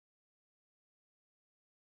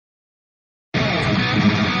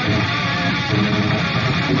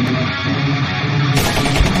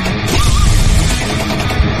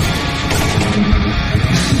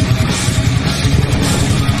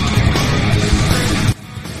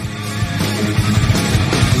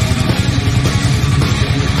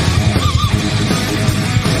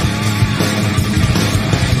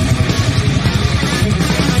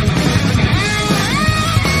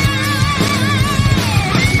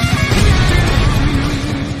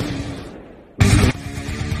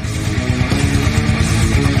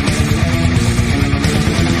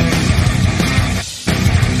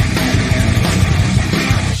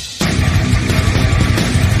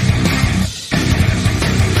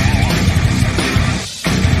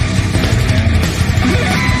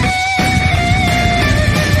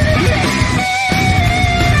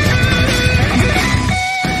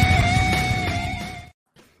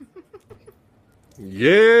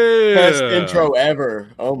Best intro ever.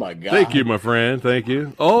 Oh, my God. Thank you, my friend. Thank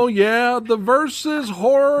you. Oh, yeah. The Versus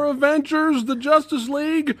Horror Avengers, the Justice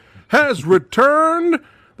League, has returned.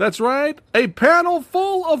 That's right. A panel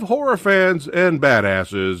full of horror fans and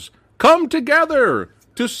badasses come together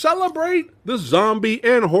to celebrate the zombie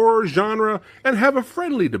and horror genre and have a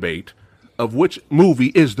friendly debate of which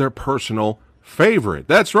movie is their personal favorite.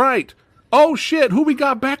 That's right. Oh, shit. Who we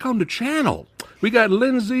got back on the channel? We got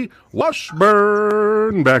Lindsay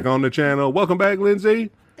Washburn back on the channel. Welcome back, Lindsay.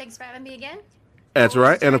 Thanks for having me again. That's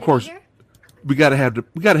right. And of course, we gotta have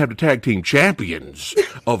the tag team champions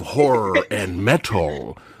of horror and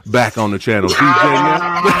metal back on the channel.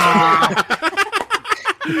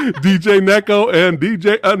 DJ Neko and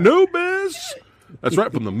DJ Anubis. That's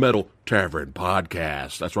right, from the Metal Tavern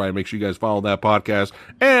Podcast. That's right. Make sure you guys follow that podcast.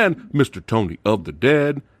 And Mr. Tony of the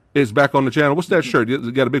Dead is back on the channel. What's that shirt?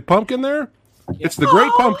 You got a big pumpkin there? It's the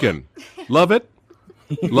Great Pumpkin. Love it.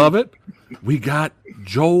 Love it. We got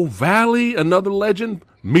Joe Valley, another legend.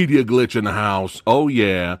 Media Glitch in the house. Oh,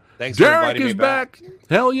 yeah. Thanks Derek is back.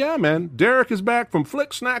 Hell yeah, man. Derek is back from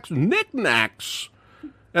Flick Snacks Knickknacks.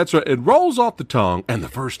 That's right. It rolls off the tongue. And the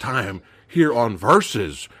first time here on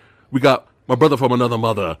Versus, we got my brother from another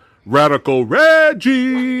mother, Radical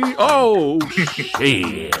Reggie. Oh,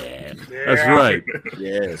 shit. That's right.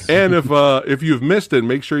 Yes. And if you've missed it,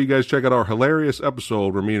 make sure you guys check out our hilarious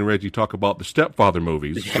episode where me and Reggie talk about the Stepfather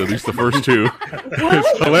movies. So at least the first two.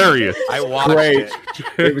 It's hilarious. I watched it.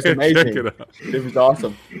 It was amazing. Check it out. It was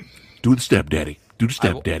awesome. Do the stepdaddy. Do the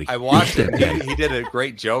stepdaddy. I watched it. He did a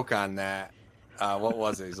great joke on that. What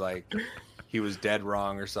was it? He's like, he was dead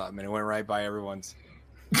wrong or something, and it went right by everyone's.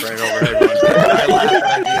 Right over everyone's head. I laughed.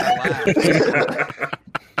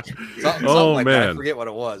 Something like man. that. I forget what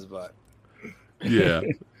it was, but. Yeah.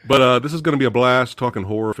 But this is going to be a blast talking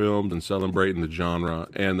horror films and celebrating the genre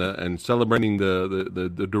and celebrating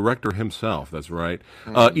the director himself. That's right.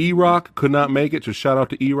 E-Rock could not make it, so shout out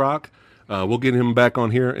to E-Rock. We'll get him back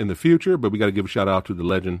on here in the future, but we got to give a shout out to the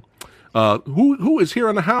legend. Who is here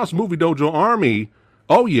in the house? Movie Dojo Army.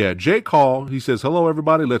 Oh, yeah. Jake Hall. He says, hello,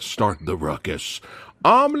 everybody. Let's start the ruckus.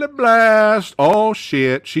 Omelet Blast. Oh,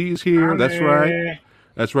 shit. She's here. That's right.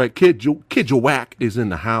 That's right. Kid Jawak is in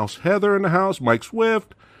the house. Heather in the house. Mike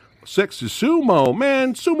Swift. Sexy Sumo.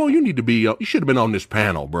 Man, Sumo, you need to be, you should have been on this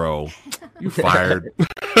panel, bro. You fired.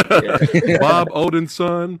 Bob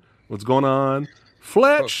Odinson. What's going on?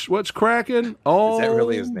 Fletch. What's cracking? Oh, is that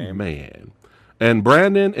really his name? Man. And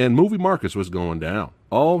Brandon and Movie Marcus, what's going down?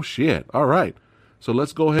 Oh, shit. All right. So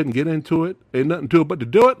let's go ahead and get into it. Ain't nothing to it but to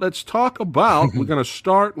do it. Let's talk about, we're going to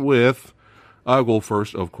start with, I'll go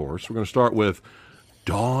first, of course. We're going to start with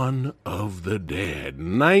Dawn of the Dead,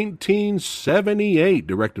 1978,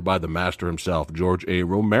 directed by the master himself, George A.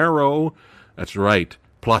 Romero. That's right.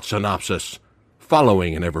 Plot synopsis.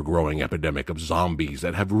 Following an ever-growing epidemic of zombies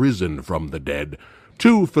that have risen from the dead,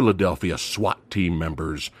 two Philadelphia SWAT team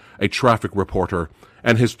members, a traffic reporter,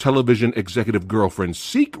 and his television executive girlfriend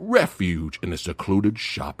seek refuge in a secluded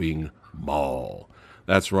shopping mall.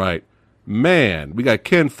 That's right. Man, we got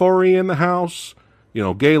Ken Forey in the house,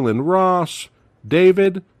 Galen Ross,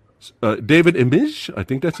 David Imish, I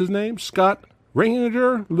think that's his name, Scott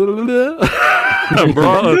Ranger, totally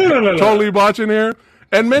botching here,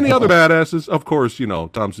 and many other badasses. Of course,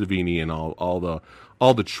 Tom Savini and all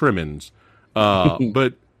the trimmings.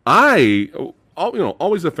 But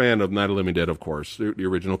always a fan of Night of the Living Dead, of course, the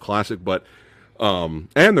original classic, but and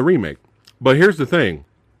the remake. But here's the thing.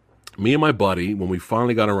 Me and my buddy, when we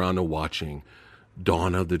finally got around to watching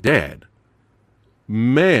Dawn of the Dead,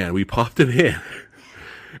 man, we popped it in.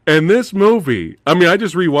 And this movie, I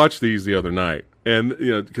just rewatched these the other night, and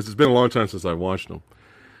because it's been a long time since I watched them.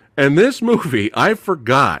 And this movie, I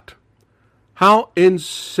forgot how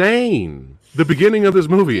insane the beginning of this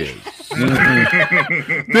movie is.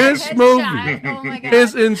 This movie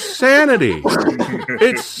is insanity.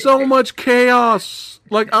 It's so much chaos.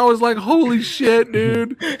 I was like, holy shit,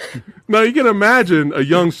 dude. Now, you can imagine a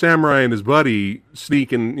young samurai and his buddy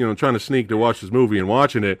sneaking, trying to sneak to watch this movie and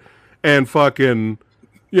watching it, and fucking,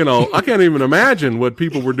 I can't even imagine what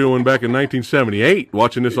people were doing back in 1978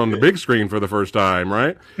 watching this on the big screen for the first time,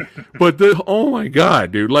 right? But, oh my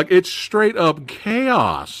God, dude, it's straight up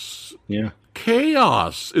chaos. Yeah.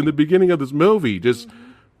 Chaos in the beginning of this movie. Just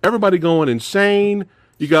everybody going insane.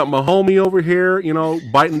 You got my homie over here,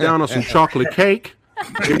 biting down on some chocolate cake.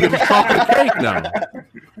 You get a chocolate cake now,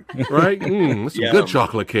 right? That's some good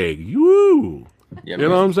chocolate cake. Woo! You know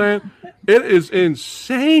what I'm saying? It is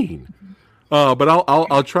insane. But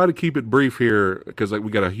I'll try to keep it brief here because we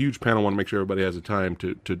got a huge panel. I want to make sure everybody has the time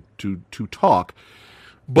to talk.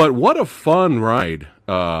 But what a fun ride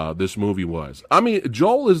this movie was. I mean,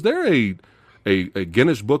 Joel, is there a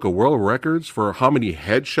Guinness Book of World Records for how many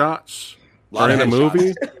headshots are in a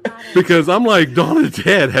movie? Because I'm like, Dawn of the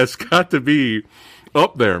Dead has got to be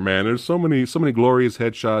up there, man. There's so many glorious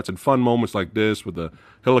headshots and fun moments like this with the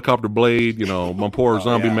helicopter blade. You know, my poor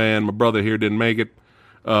zombie man, my brother here didn't make it.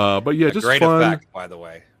 But yeah, just great fun. Effect, by the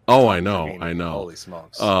way. Oh, I know. Holy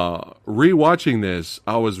smokes! Rewatching this,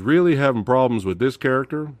 I was really having problems with this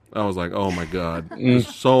character. I was like, oh my god,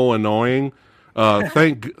 it's so annoying.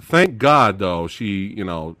 Thank God though, she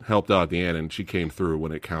helped out at the end and she came through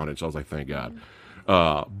when it counted. So I was like, thank God.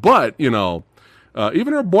 But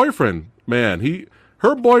even her boyfriend, man,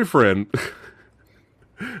 her boyfriend.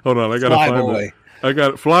 Hold on, I gotta find it. I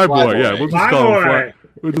got Flyboy. Yeah,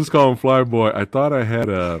 we'll just call him Flyboy. I thought I had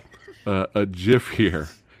a GIF here.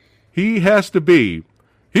 He has to be.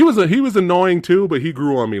 He was annoying too, but he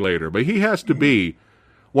grew on me later. But he has to be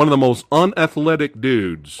one of the most unathletic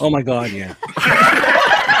dudes. Oh my God, yeah.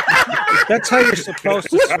 That's how you're supposed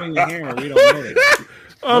to swing your hammer. We don't know that.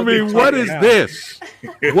 I mean, what is this?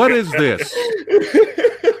 What is this?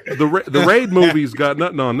 The Raid movie's got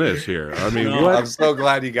nothing on this here. I mean, what? I'm so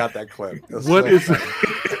glad you got that clip. What is it?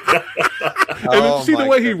 And see the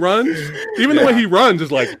way he runs? Even the way he runs is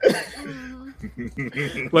like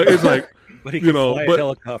it's like, but he can fly a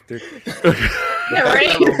helicopter.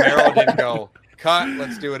 Right? Romero didn't go, cut,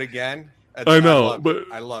 let's do it again. I love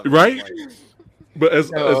it. Right? But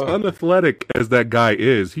as unathletic as that guy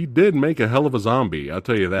is, he did make a hell of a zombie. I'll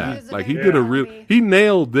tell you that. Like he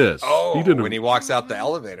nailed this. Oh, when he walks out the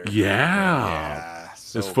elevator. Yeah.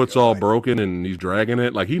 His foot's all broken and he's dragging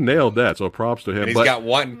it. Like he nailed that. So props to him.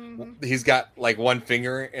 And he's got like one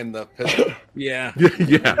finger in the pistol. Yeah.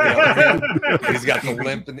 Yeah. He's got the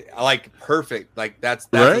limp and perfect. Like that's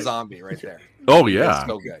a zombie right there. Oh yeah. That's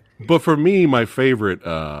so good. But for me, my favorite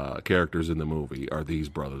characters in the movie are these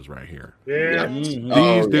brothers right here. Yeah. Mm-hmm.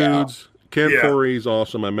 These dudes. Ken Foree's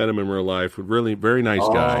awesome. I met him in real life. Really very nice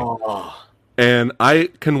guy. And I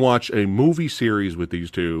can watch a movie series with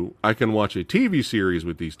these two. I can watch a TV series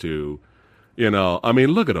with these two. I mean,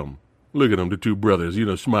 look at them. Look at them, the two brothers,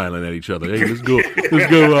 smiling at each other. Hey, let's go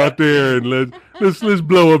out there and let's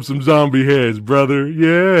blow up some zombie heads, brother.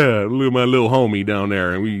 Yeah, look at my little homie down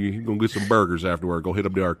there, and we gonna get some burgers afterward. Go hit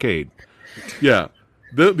up the arcade. Yeah,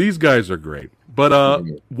 these guys are great. But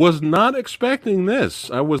was not expecting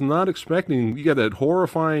this. I was not expecting. You got that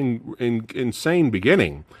horrifying, insane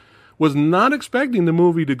beginning. Was not expecting the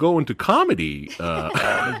movie to go into comedy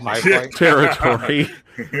territory.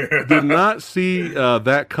 Did not see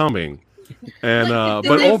that coming. And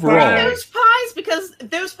but overall, those pies, because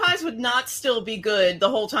those pies would not still be good the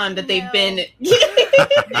whole time that they've been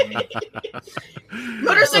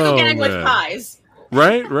motorcycle gang with pies.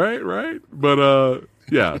 Right. But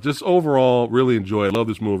yeah, just overall, really enjoy it. Love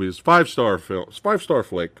this movie. It's 5-star film, 5-star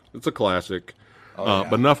flick. It's a classic.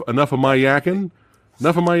 But enough of my yakking.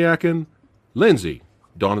 Enough of my yakking. Lindsay,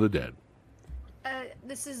 Dawn of the Dead.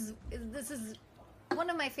 This is one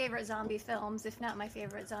of my favorite zombie films, if not my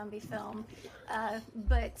favorite zombie film.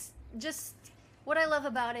 But just what I love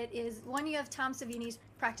about it is, one, you have Tom Savini's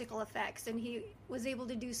practical effects, and he was able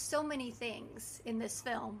to do so many thit's in this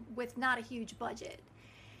film with not a huge budget.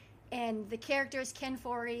 And the characters, Ken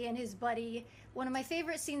Foree and his buddy. One of my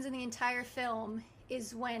favorite scenes in the entire film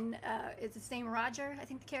is when, is his name Roger? I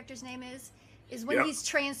think the character's name is when he's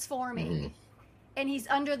transforming and he's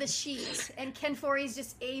under the sheet and Ken Foree's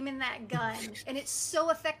just aiming that gun, and it's so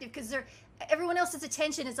effective because everyone else's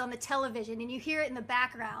attention is on the television and you hear it in the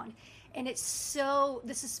background, and it's so,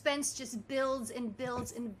 the suspense just builds and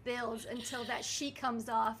builds and builds until that sheet comes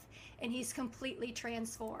off and he's completely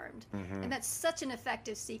transformed. And that's such an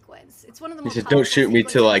effective sequence. It's one of the most. He said, "Don't shoot me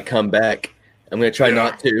till I come back. I'm going to try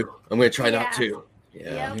not to. I'm going to try not to."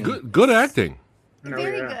 Yeah. Yep. Good acting.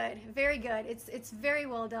 Very good. It's very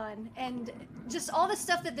well done, and just all the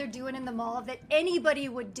stuff that they're doing in the mall that anybody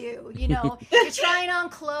would do. You're trying on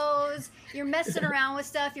clothes, you're messing around with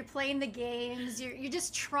stuff, you're playing the games, you're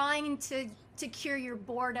just trying to cure your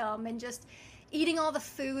boredom and just eating all the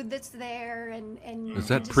food that's there. And is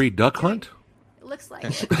that pre-duck hunt? It looks like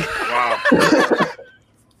it. Wow.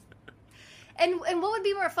 And what would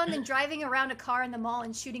be more fun than driving around a car in the mall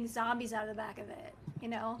and shooting zombies out of the back of it?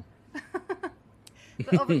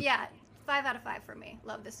 But 5 out of 5 for me.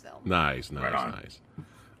 Love this film. Nice.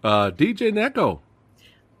 DJ Neko.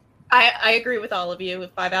 I agree with all of you. With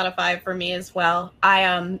 5 out of 5 for me as well.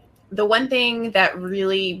 The one thing that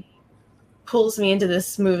really pulls me into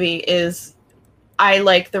this movie is I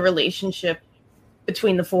like the relationship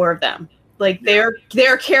between the four of them. Like they're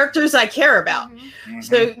characters I care about. Mm-hmm.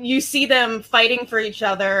 So you see them fighting for each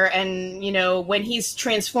other, and you know when he's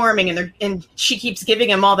transforming, and she keeps giving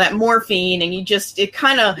him all that morphine, and it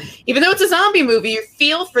kind of, even though it's a zombie movie, you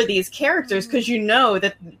feel for these characters because you know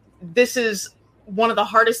that this is one of the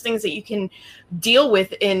hardest things that you can deal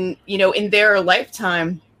with in their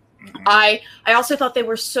lifetime. Mm-hmm. I also thought they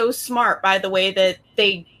were so smart by the way that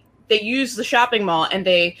they used the shopping mall and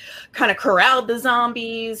they kind of corralled the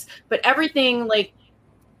zombies, but everything, like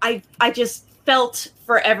I just felt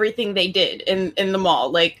for everything they did in the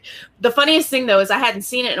mall. Like the funniest thing though is I hadn't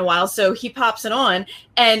seen it in a while, so he pops it on,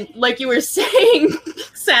 and like you were saying,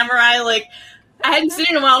 Samurai, like I hadn't seen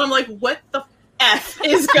it in a while, and I'm like, what the F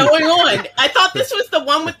is going on? I thought this was the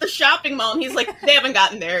one with the shopping mall, and he's like, they haven't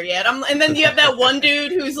gotten there yet. And then you have that one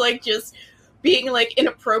dude who's like just being like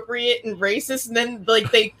inappropriate and racist, and then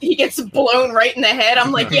like he gets blown right in the head.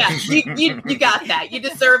 I'm like, yeah, you got that, you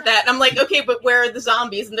deserve that. And I'm like, okay, but where are the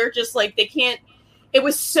zombies? And they're just like, they can't. It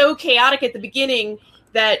was so chaotic at the beginning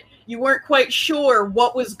that you weren't quite sure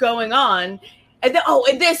what was going on. And then,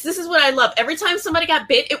 this is what I love. Every time somebody got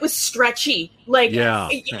bit, it was stretchy. Like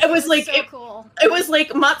it was like so cool. It was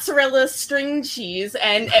like mozzarella string cheese,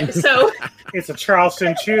 and so it's a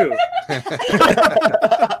Charleston chew.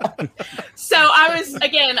 So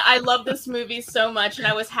I love this movie so much, and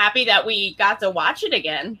I was happy that we got to watch it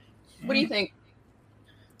again. What do you think?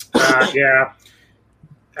 Yeah,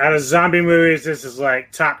 out of zombie movies, this is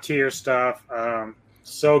like top tier stuff.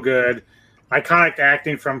 So good. Iconic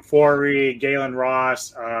acting from Forey, Galen Ross,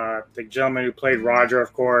 the gentleman who played Roger,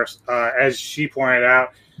 of course. As she pointed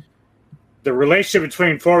out, the relationship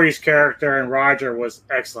between Forey's character and Roger was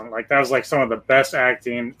excellent. Like that was like some of the best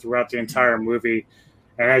acting throughout the entire movie.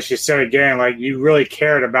 And as she said again, like you really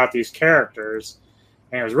cared about these characters,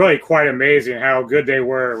 and it was really quite amazing how good they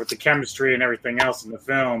were with the chemistry and everything else in the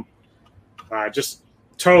film. Just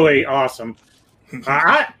totally awesome.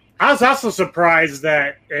 I was also surprised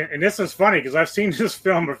that, and this is funny because I've seen this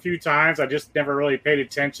film a few times. I just never really paid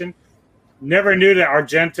attention. Never knew that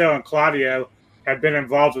Argento and Claudio had been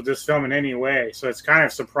involved with this film in any way. So it's kind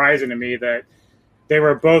of surprising to me that they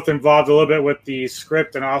were both involved a little bit with the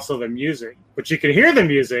script and also the music. But you could hear the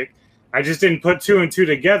music. I just didn't put two and two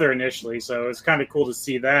together initially. So it's kind of cool to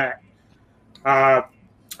see that.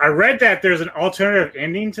 I read that there's an alternative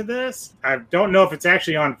ending to this. I don't know if it's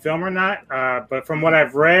actually on film or not, but from what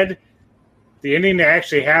I've read, the ending they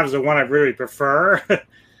actually have is the one I really prefer.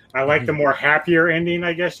 I like the more happier ending,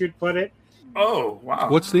 I guess you'd put it. Oh, wow.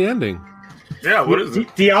 What's the ending? Yeah, what is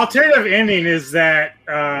it? The alternative ending is that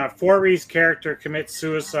Forey's character commits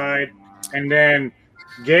suicide, and then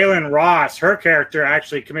Galen Ross, her character,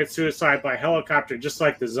 actually commits suicide by helicopter, just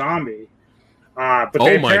like the zombie. But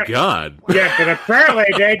oh my god! Yeah, but apparently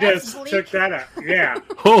they just took that out. Yeah.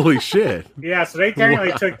 Holy shit! Yeah, so they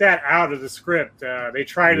technically took that out of the script. They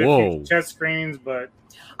tried a few test screens, but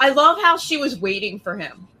I love how she was waiting for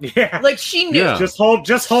him. Yeah, like she knew. Yeah. Just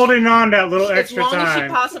holding on that little extra time as long as she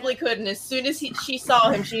possibly could. And as soon as she saw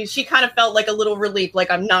him, she kind of felt like a little relief, like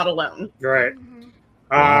I'm not alone. Right.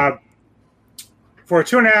 For a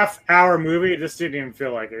 2.5 hour movie, this didn't even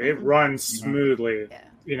feel like it. It runs smoothly. Yeah.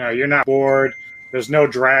 You know, you're not bored. There's no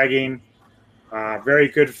dragging. Very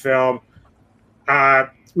good film.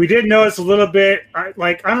 We did notice a little bit,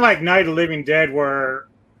 like unlike Night of the Living Dead, where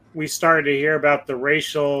we started to hear about the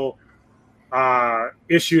racial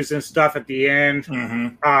issues and stuff at the end.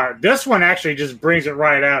 This one actually just brings it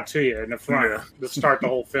right out to you in the front to start the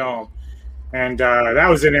whole film. And that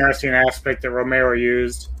was an interesting aspect that Romero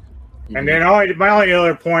used. And then my only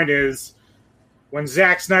other point is, when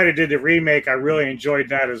Zack Snyder did the remake, I really enjoyed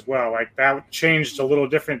that as well. Like that changed a little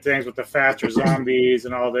different things with the faster zombies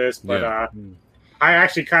and all this. But I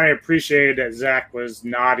actually kind of appreciated that Zack was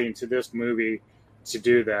nodding to this movie to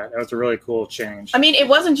do that. That was a really cool change. I mean, it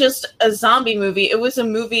wasn't just a zombie movie. It was a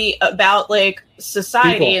movie about like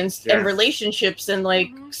society and relationships and like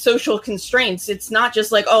social constraints. It's not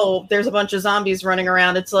just like, oh, there's a bunch of zombies running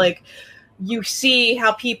around. It's like, you see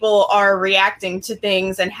how people are reacting to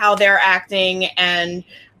things and how they're acting, and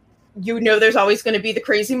you know there's always going to be the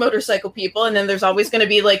crazy motorcycle people, and then there's always going to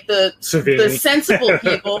be like the sensible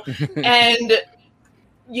people, and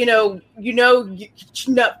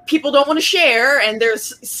people don't want to share, and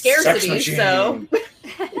there's scarcity. So,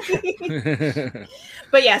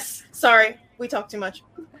 but yes, sorry, we talk too much.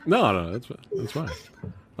 No, that's fine.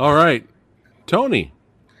 All right, Tony.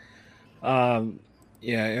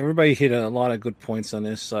 Yeah, everybody hit a lot of good points on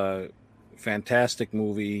this. Fantastic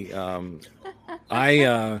movie.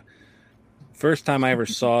 I first time I ever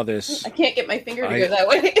saw this, I can't get my finger to go that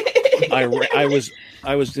way. I was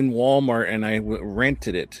in Walmart and I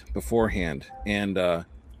rented it beforehand, and I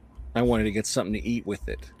wanted to get something to eat with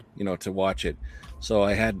it, to watch it. So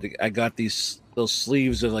I got those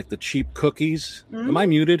sleeves of like the cheap cookies. Mm-hmm. Am I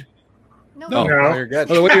muted? No. You're good.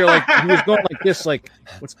 Oh, the way you're like, he was going like this, like,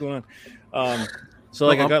 what's going on? So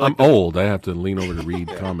like, I'm old. I have to lean over to read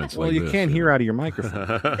comments. Well, like you this, can't hear out of your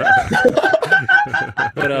microphone.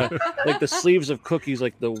 But like the sleeves of cookies,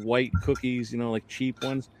 like the white cookies, like cheap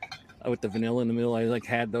ones with the vanilla in the middle. I like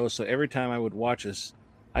had those. So every time I would watch this,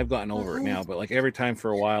 I've gotten over it now. But like every time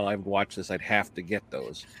for a while I would watch this, I'd have to get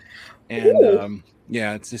those. And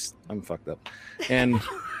yeah, it's just I'm fucked up. And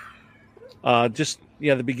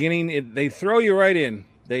the beginning, they throw you right in.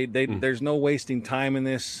 There's no wasting time in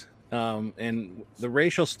this. And the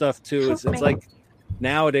racial stuff too. It's like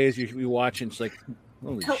nowadays you should be watching. It's like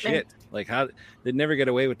holy shit! Like how they'd never get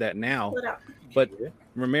away with that now. But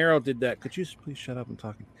Romero did that. Could you please shut up? I'm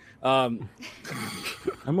talking. I'm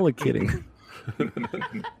only kidding.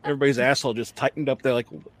 Everybody's asshole just tightened up there. Like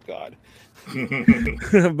oh God.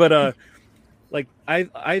 But like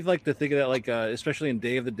I like to think of that like especially in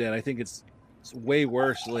Day of the Dead. I think it's way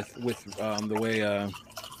worse with the way.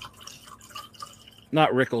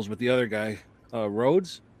 Not Rickles, but the other guy,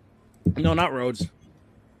 Rhodes. No, not Rhodes.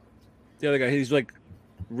 The other guy, he's like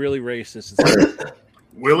really racist. It's like,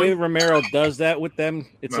 the way Romero does that with them,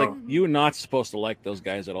 it's like you're not supposed to like those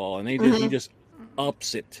guys at all, and he just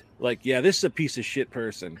ups it. Like, yeah, this is a piece of shit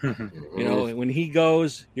person. When he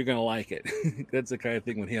goes, you're gonna like it. That's the kind of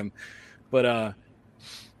thing with him. But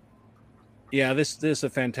yeah, this is a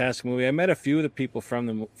fantastic movie. I met a few of the people from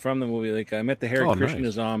the movie. Like I met the Harry Krishna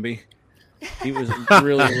zombie. He was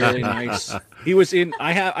really, really nice. He was in.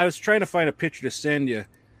 I was trying to find a picture to send you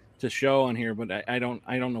to show on here, but I don't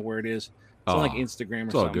know where it is. It's on like Instagram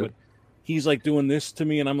or something. But he's like doing this to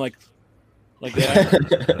me, and I'm like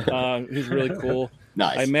that. He's really cool.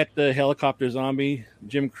 Nice. I met the helicopter zombie,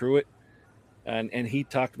 Jim Cruitt, and he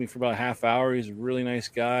talked to me for about a half hour. He's a really nice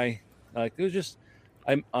guy. Like it was just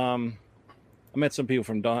I met some people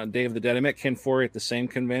from Day of the Dead. I met Ken Foree at the same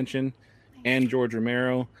convention, and George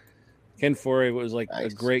Romero. Ken Foree was like a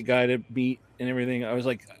great guy to meet and everything. I was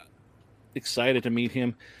like excited to meet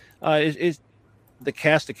him. The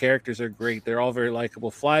cast of characters are great. They're all very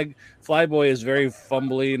likable. Flyboy is very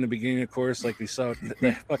fumbly in the beginning, of course, like we saw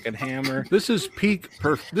the fucking hammer. This is peak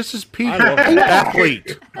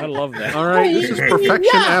athlete. I love that. All right, this is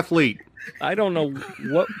perfection athlete. I don't know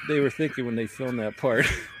what they were thinking when they filmed that part.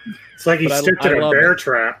 It's like he stepped in a bear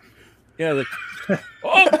trap. Yeah, like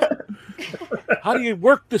how do you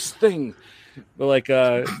work this thing? But like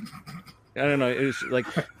I don't know, it's like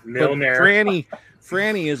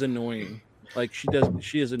Franny is annoying. Like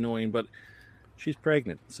she is annoying, but she's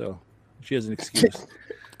pregnant, so she has an excuse.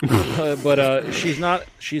 But she's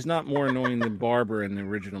not more annoying than Barbara in the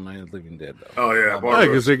original Night of the Living Dead, though. Oh yeah, Barbara.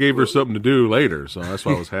 Because they gave her something to do later, so that's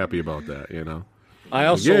why I was happy about that. I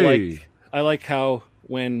also like how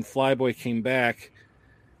when Flyboy came back,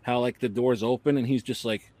 how like the doors open and he's just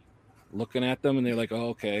like looking at them, and they're like, "Oh,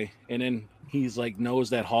 okay," and then he's like knows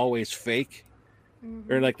that hallway's fake.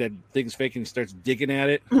 Or like that thing's fake, and he starts digging at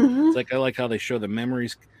it. It's like I like how they show the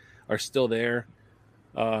memories are still there.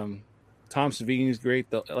 Tom Savini's great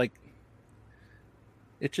though. Like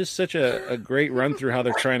it's just such a great run through how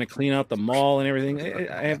they're trying to clean out the mall and everything.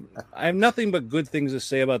 I have nothing but good things to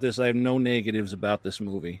say about this. I have no negatives about this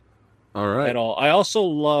movie. All right. At all. I also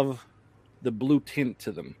love the blue tint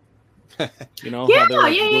to them. How they're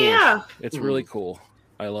like yeah. It's really cool.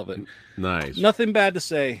 I love it. Nice. Nothing bad to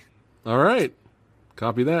say. All right.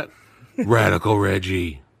 Copy that. Radical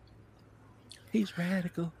Reggie. He's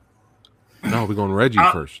radical. No, we're going Reggie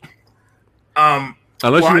first. Unless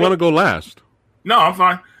you want to go last. No, I'm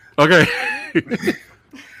fine. Okay.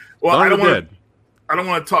 Well, I don't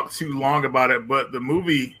want to talk too long about it, but the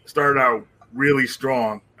movie started out really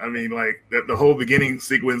strong. I mean, like the whole beginning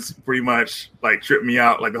sequence pretty much like tripped me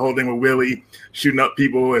out. Like the whole thing with Willie shooting up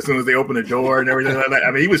people as soon as they open the door and everything like that.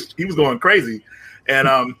 I mean, he was going crazy. And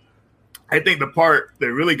I think the part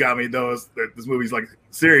that really got me though is that this movie's like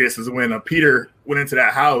serious is when Peter went into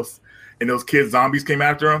that house and those kids zombies came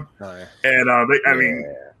after him. Oh, yeah. And I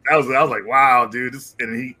mean, I was like, wow, dude,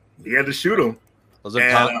 and he had to shoot him. Those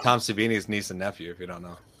are Tom Savini's niece and nephew, if you don't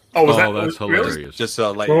know. That's hilarious. Really? Just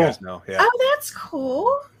so let you guys know. Yeah. Oh, that's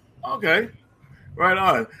cool. Okay. Right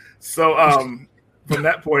on. So from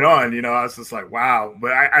that point on, I was just like, wow.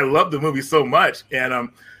 But I love the movie so much. And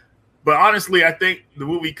but honestly, I think the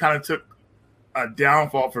movie kind of took a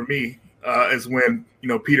downfall for me is when,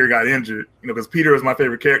 Peter got injured. Because Peter was my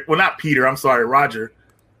favorite character. Well, not Peter. I'm sorry, Roger.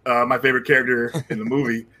 My favorite character in the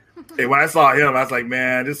movie. And when I saw him, I was like,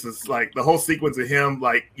 man, this is like the whole sequence of him,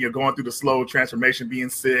 like, going through the slow transformation, being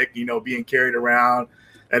sick, being carried around.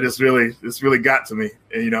 That just really got to me.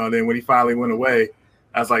 And, and then when he finally went away,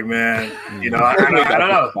 I was like, man, I don't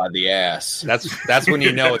know. By the ass. That's when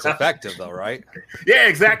you know it's effective, though, right? Yeah,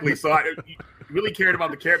 exactly. So I really cared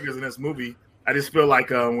about the characters in this movie. I just feel like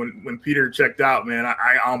when Peter checked out, man,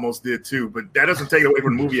 I almost did too. But that doesn't take it away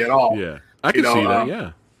from the movie at all. Yeah, I can see that.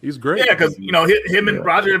 Yeah, he's great. Yeah, because him and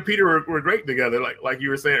Roger and Peter were great together, like you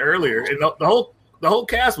were saying earlier, and the whole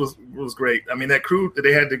cast was great. I mean, that crew that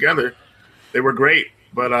they had together, they were great.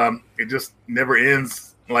 But it just never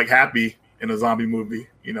ends like happy in a zombie movie.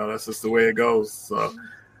 That's just the way it goes. So,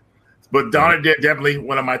 but Dawn of the Dead, definitely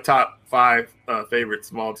one of my top 5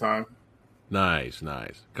 favorites of all time. Nice.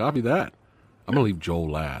 Copy that. I'm gonna leave Joel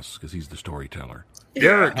last because he's the storyteller.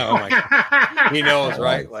 Derek. Oh my God. He knows,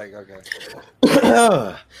 right? Like,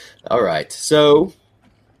 okay. All right. So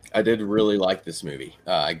I did really like this movie.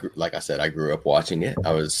 Like I said, I grew up watching it.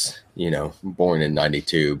 I was, born in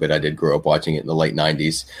 92, but I did grow up watching it in the late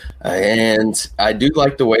 90s. And I do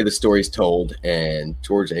like the way the story's told. And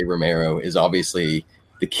George A. Romero is obviously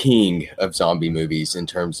the king of zombie movies in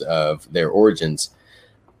terms of their origins.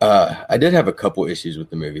 I did have a couple issues with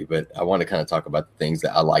the movie, but I want to kind of talk about the things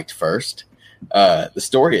that I liked first. The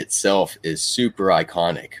story itself is super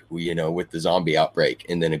iconic, with the zombie outbreak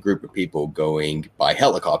and then a group of people going by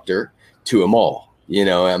helicopter to a mall.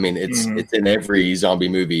 It's in every zombie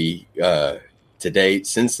movie to date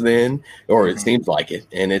since then, or it seems like it.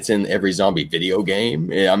 And it's in every zombie video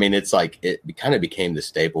game. I mean, it's like it kind of became the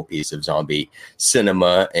staple piece of zombie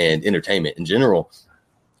cinema and entertainment in general.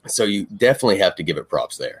 So you definitely have to give it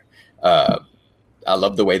props there. I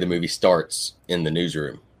love the way the movie starts in the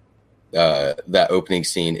newsroom. That opening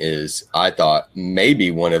scene is, I thought, maybe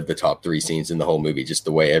one of the top 3 scenes in the whole movie, just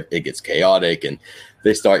the way it gets chaotic. And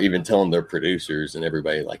they start even telling their producers and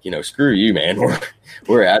everybody, like, screw you, man.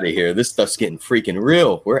 We're out of here. This stuff's getting freaking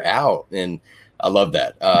real. We're out. And I love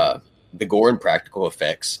that. The gore and practical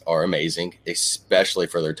effects are amazing, especially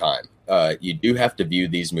for their time. You do have to view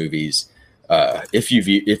these movies if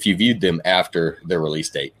you viewed them after their release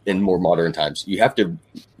date in more modern times. You have to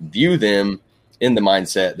view them in the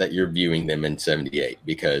mindset that you're viewing them in 78,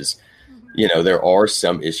 because, there are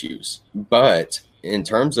some issues, but in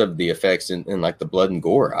terms of the effects and like the blood and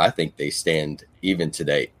gore, I think they stand even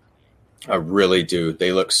today. I really do.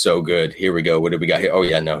 They look so good. Here we go. What do we got here? Oh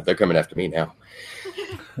yeah, no, they're coming after me now.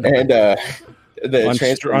 And the on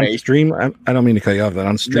transformation. On Stream, I don't mean to cut you off. That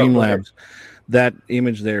on Streamlabs, that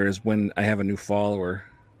image there is when I have a new follower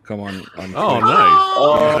come on. Oh,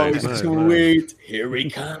 nice. Oh, sweet. Nice. Here we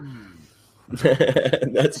come.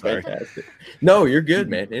 That's fantastic. No, you're good,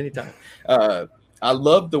 man. Anytime. I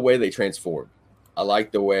love the way they transform. I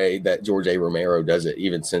like the way that George A. Romero does it,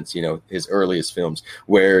 even since, his earliest films,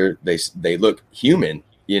 where they look human,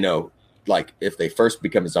 like if they first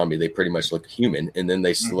become a zombie, they pretty much look human. And then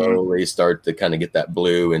they slowly start to kind of get that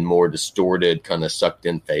blue and more distorted, kind of sucked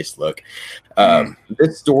in face look.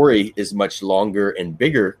 This story is much longer and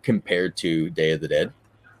bigger compared to Day of the Dead.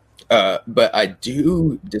 But I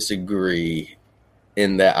do disagree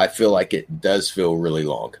in that I feel like it does feel really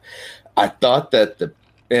long. I thought that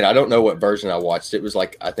and I don't know what version I watched. It was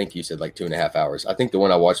like, I think you said like 2.5 hours. I think the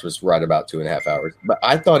one I watched was right about 2.5 hours. But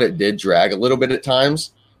I thought it did drag a little bit at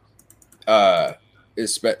times,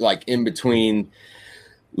 like in between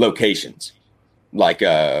locations, like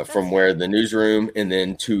from where the newsroom and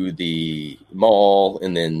then to the mall,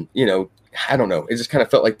 and then I don't know. It just kind of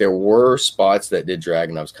felt like there were spots that did drag,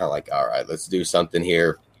 and I was kind of like, all right, let's do something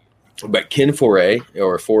here. But Ken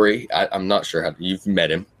Foree, I'm not sure how you've met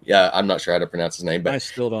him. Yeah, I'm not sure how to pronounce his name, but I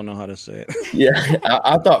still don't know how to say it. Yeah,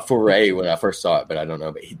 I thought Foree when I first saw it, but I don't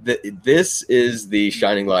know. But this is the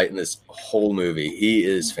shining light in this whole movie. He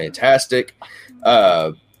is fantastic.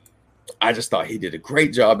 I just thought he did a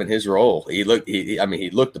great job in his role. He looked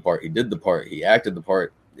the part. He did the part. He acted the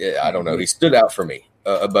part. I don't know. He stood out for me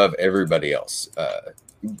above everybody else.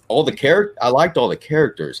 I liked all the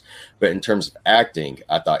characters, but in terms of acting,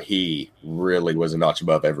 I thought he really was a notch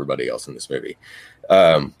above everybody else in this movie.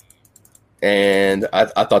 And I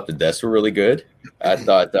thought the deaths were really good. I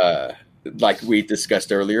thought, like we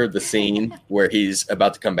discussed earlier, the scene where he's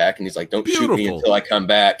about to come back and he's like, don't shoot me until I come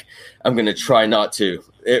back. I'm going to try not to.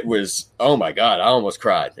 It was, oh my God, I almost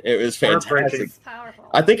cried. It was fantastic.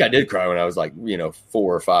 I think I did cry when I was like, 4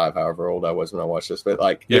 or 5, however old I was when I watched this. But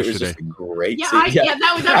like, it was just a great scene.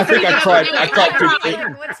 I think I cried. I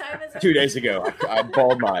cried 2 days ago. I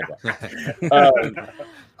bawled my eyes out.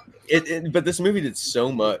 But this movie did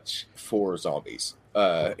so much for zombies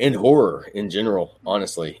and horror in general,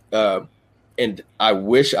 honestly. and I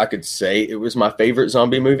wish I could say it was my favorite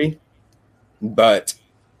zombie movie, but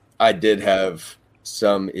I did have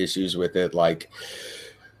some issues with it, like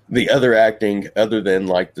the other acting, other than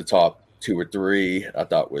like the top 2 or 3, I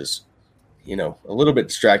thought was, a little bit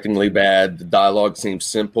distractingly bad. The dialogue seems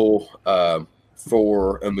simple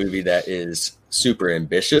for a movie that is super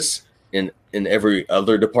ambitious in every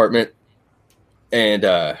other department, and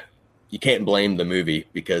you can't blame the movie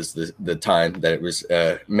because the time that it was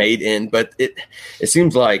made in. But it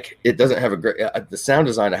seems like it doesn't have a great the sound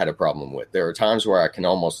design I had a problem with. There are times where I can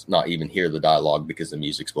almost not even hear the dialogue because the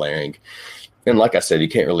music's blaring. And like I said, you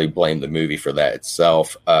can't really blame the movie for that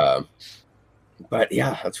itself. But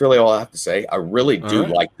yeah, that's really all I have to say. I really do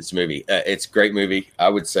like this movie. It's a great movie. I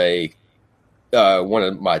would say one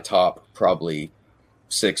of my top probably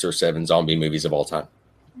 6 or 7 zombie movies of all time.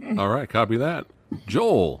 All right, copy that.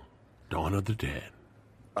 Joel, Dawn of the Dead.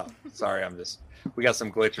 Oh, sorry, we got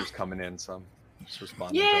some glitchers coming in, so I'm just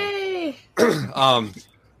responding. Yay! I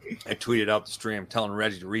tweeted out the stream telling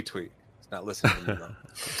Reggie to retweet. He's not listening to me though.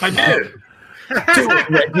 I did. Do it,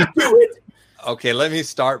 Reggie, do it. Okay, let me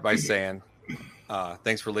start by saying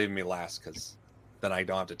thanks for leaving me last, because then I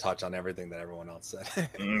don't have to touch on everything that everyone else said.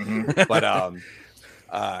 But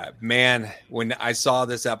man, when I saw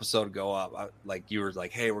this episode go up, you were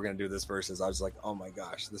like, "Hey, we're gonna do this versus," I was like, "Oh my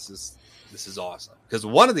gosh, this is awesome!" Because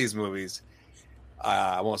one of these movies,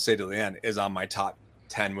 I won't say to the end, is on my top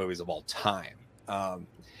 10 movies of all time.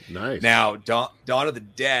 Nice. Now, Dawn of the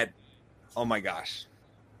Dead. Oh my gosh,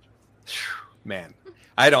 man,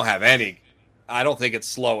 I don't think it's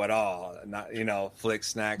slow at all. Not flick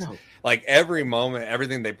snacks. No. Like every moment,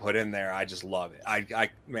 everything they put in there, I just love it.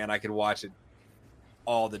 I could watch it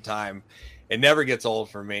all the time. It never gets old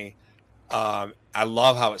for me. I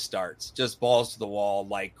love how it starts, just balls to the wall,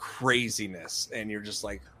 like craziness, and you're just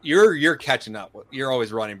like you're catching up. You're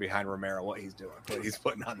always running behind Romero, what he's doing, what he's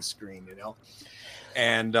putting on the screen,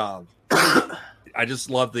 And I just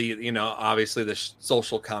love the obviously the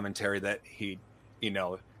social commentary that he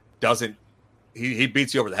doesn't. He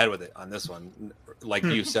beats you over the head with it on this one, like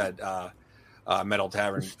you said, Metal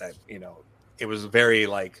Tavern. That it was very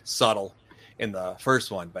subtle in the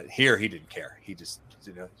first one, but here he didn't care. He just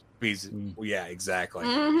yeah, exactly.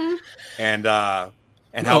 Mm-hmm. And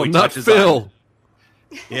how he touches Phil.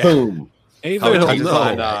 Yeah. Boom. How he touches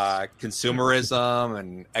on consumerism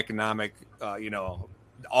and economic,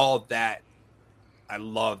 all of that. I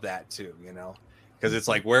love that too, because it's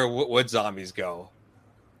like where would zombies go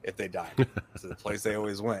if they died? It's the place they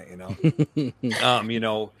always went,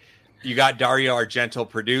 You got Dario Argento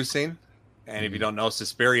producing, and if you don't know,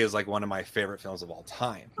 Suspiria is one of my favorite films of all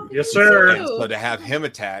time. Yes, sir. And so to have him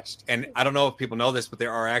attached, and I don't know if people know this, but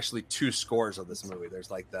there are actually 2 scores of this movie. There's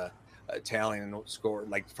the Italian score,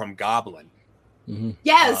 from Goblin. Mm-hmm.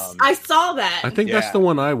 Yes, I saw that. I think that's the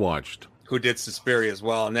one I watched. Who did Suspiria as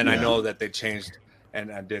well, and then I know that they changed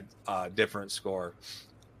and did a different score.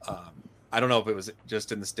 I don't know if it was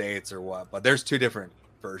just in the States or what, but there's 2 different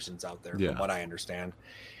versions out there from what I understand.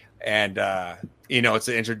 And, it's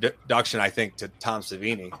an introduction, I think, to Tom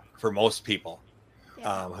Savini for most people,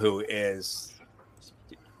 who is,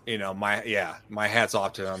 my hat's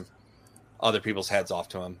off to him. Other people's heads off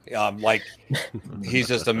to him. He's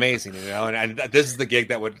just amazing, and this is the gig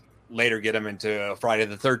that would later get him into Friday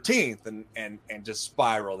the 13th and just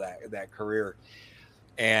spiral that career.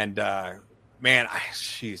 And, man,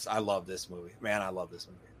 I love this movie. Man, I love this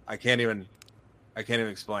movie. I can't even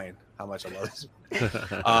explain how much I love this movie.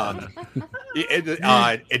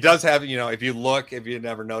 It does have, if you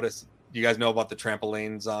never noticed, you guys know about the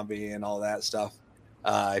trampoline zombie and all that stuff.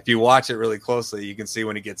 If you watch it really closely, you can see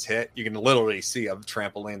when he gets hit, you can literally see a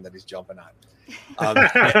trampoline that he's jumping on.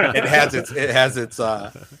 It has its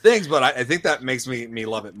things, but I think that makes me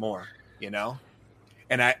love it more,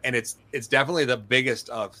 and it's definitely the biggest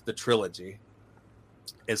of the trilogy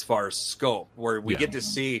as far as scope, where we get to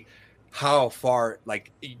see how far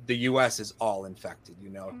the U.S. is all infected.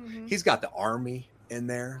 Mm-hmm. He's got the army in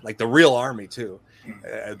there, the real army too.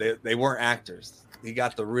 They weren't actors. He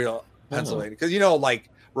got the real Pennsylvania, because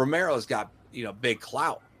Romero's got big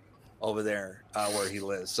clout over there where he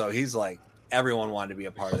lives, so he's everyone wanted to be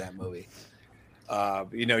a part of that movie.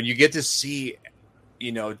 You get to see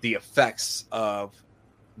the effects of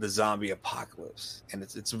the zombie apocalypse, and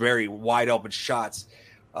it's very wide open shots,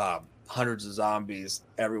 hundreds of zombies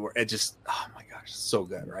everywhere. It just, oh my gosh, so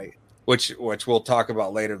good, right? Which we'll talk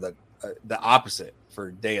about later, the opposite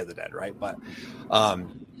for Day of the Dead, right? But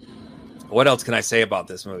what else can I say about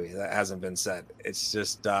this movie that hasn't been said? It's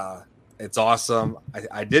just it's awesome.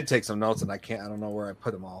 I did take some notes, and I don't know where I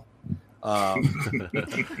put them all.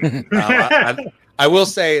 I will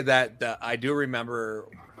say that I do remember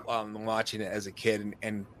watching it as a kid,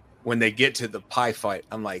 and when they get to the pie fight,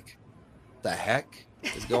 I'm like, the heck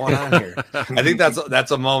is going on here? I think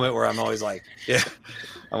that's a moment where I'm always like,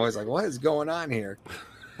 what is going on here?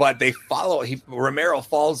 But they Romero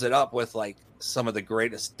follows it up with like some of the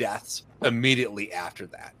greatest deaths immediately after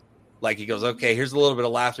that. Like he goes, okay, here's a little bit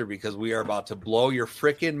of laughter because we are about to blow your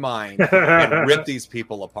freaking mind and rip these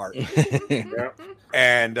people apart.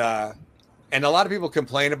 And a lot of people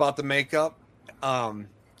complain about the makeup,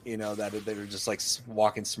 that they're just like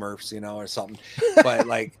walking Smurfs, or something. But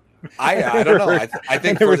like, I don't know. I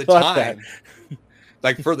think for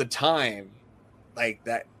the time, like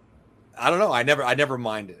that, I don't know. I never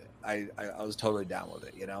minded it. I was totally down with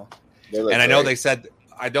it, And I know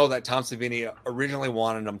I know that Tom Savini originally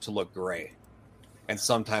wanted them to look gray, and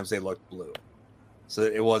sometimes they looked blue. So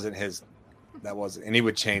it wasn't his. And he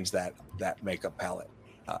would change that makeup palette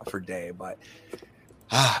for Day. But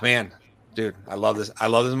man, dude, I love this. I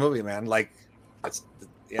love this movie, man. Like,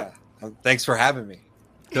 thanks for having me.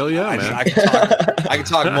 Hell yeah, man. I can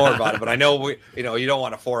talk more about it, but I know you don't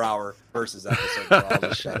want a 4-hour versus episode, so I'll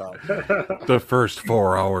just shut up. The first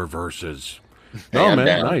 4-hour versus. Oh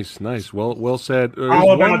man, nice. Well said.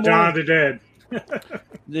 All about Dawn of the Dead.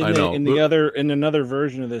 In another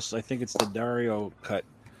version of this, I think it's the Dario cut.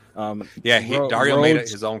 Dario made it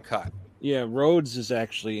his own cut. Yeah, Rhodes is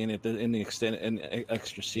actually in it in the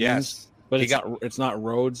extra scenes. Yes. But it's not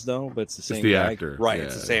Rhodes though, but it's the same it's the guy. actor. Right,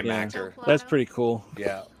 it's the same actor. That's pretty cool.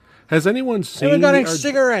 Yeah. Has anyone seen? I haven't got any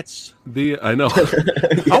cigarettes. I know.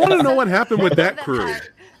 I want to know what happened with that crew.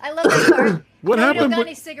 I love that part. What happened? Got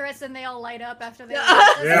any cigarettes and they all light up after they. Yeah.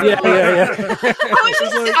 I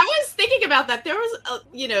was thinking about that. There was,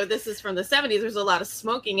 this is from the 70s. There's a lot of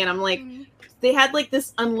smoking, and I'm like, they had like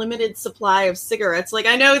this unlimited supply of cigarettes. Like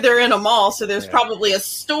I know they're in a mall, so there's probably a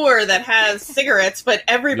store that has cigarettes, but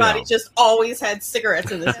everybody just always had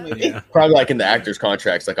cigarettes in this movie. Yeah. Probably like in the actors'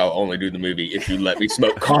 contracts, like I'll only do the movie if you let me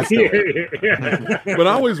smoke constantly. But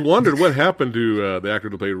I always wondered what happened to the actor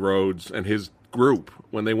who played Rhodes and his group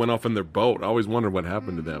when they went off in their boat. I always wondered what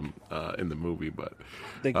happened to them in the movie, but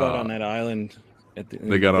they got on that island. On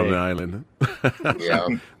the island. Yeah.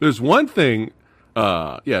 There's one thing.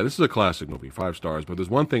 This is a classic movie, 5 stars. But there's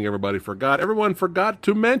one thing everybody forgot. Everyone forgot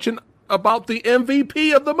to mention about the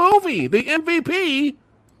MVP of the movie. The MVP.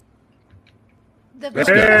 Let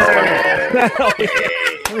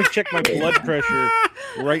me check my blood pressure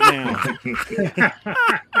right now.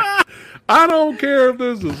 I don't care if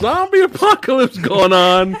there's a zombie apocalypse going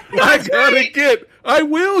on. I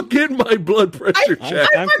will get my blood pressure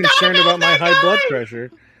checked. I'm concerned about my high blood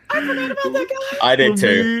pressure. I forgot about that guy. I did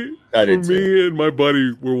too. Me and my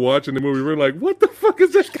buddy were watching the movie. We're like, what the fuck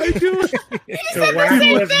is this guy doing? It's the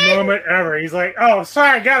wackiest moment ever. He's like, oh,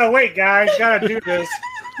 sorry, gotta wait, guys. Gotta do this.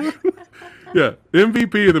 Yeah,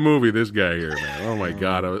 MVP of the movie, this guy here, man. Oh, my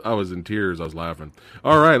God. I was in tears. I was laughing.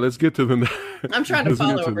 All right, let's get to the I'm trying to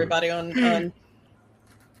follow everybody on.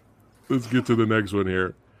 Let's get to the next one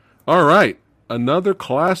here. All right, another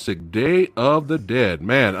classic, Day of the Dead.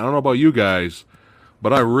 Man, I don't know about you guys,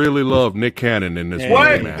 but I really love Nick Cannon in this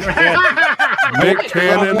movie, man. Nick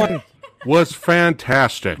Cannon was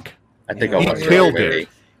fantastic. I think I killed it.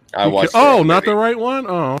 I watched. Not the right one.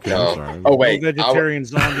 Oh, okay. No. I'm sorry. Oh wait, vegetarian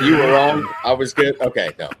zombie. You were wrong. I was good. Okay,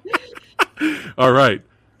 no. All right.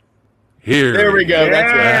 There we go.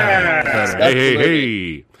 That's right.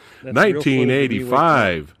 Hey.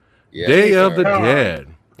 1985. Day of the Dead.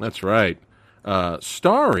 That's right.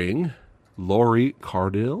 Starring Laurie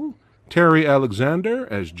Cardille, Terry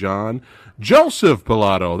Alexander as John, Joseph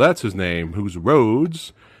Pilato, that's his name, who's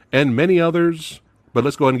Rhodes, and many others. But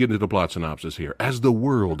let's go ahead and get into the plot synopsis here. As the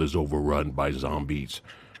world is overrun by zombies,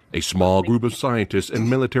 a small group of scientists and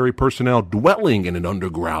military personnel dwelling in an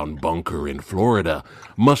underground bunker in Florida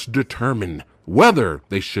must determine whether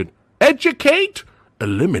they should educate,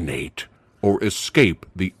 eliminate, or escape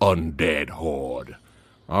the undead horde.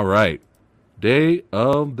 All right. Day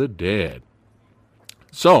of the Dead.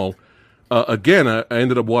 So, again, I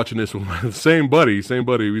ended up watching this with my same buddy. He's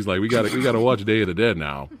like, we got to watch Day of the Dead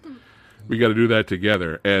now. We got to do that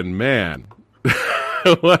together. And man,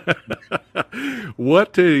 what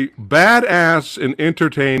a badass and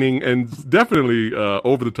entertaining and definitely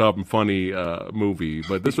over the top and funny movie.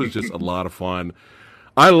 But this was just a lot of fun.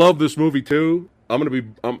 I love this movie too. I'm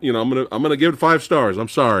gonna give it 5 stars. I'm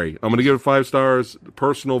sorry. I'm gonna give it 5 stars.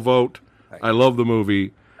 Personal vote. I love the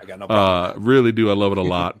movie. I got no problem. Really do. I love it a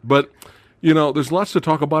lot. But there's lots to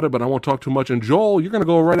talk about it. But I won't talk too much. And Joel, you're gonna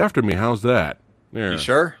go right after me. How's that? There. You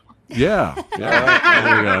sure? Yeah.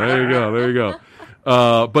 There you go.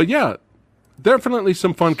 But yeah, definitely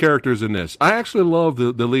some fun characters in this. I actually love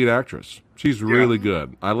the lead actress. She's really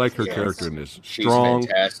good. I like her character in this. She's Strong,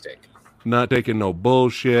 fantastic. not taking no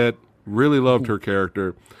bullshit. Really loved her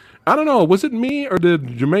character. I don't know. Was it me or the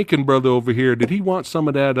Jamaican brother over here? Did he want some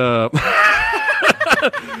of that?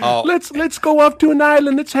 Let's go off to an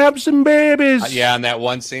island. Let's have some babies. Yeah, and that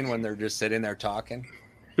one scene when they're just sitting there talking.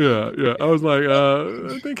 Yeah. I was like,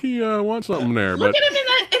 I think he wants something there. Look at him in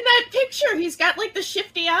that picture. He's got like the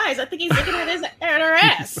shifty eyes. I think he's looking at her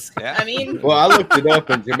ass. Yeah. I mean, Well, I looked it up,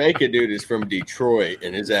 and Jamaica dude is from Detroit,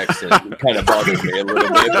 and his accent kind of bothers me a little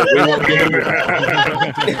bit. But we won't get into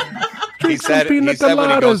that. He said when he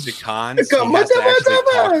goes to cons, he has to actually talk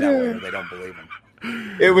that way, or they don't believe him.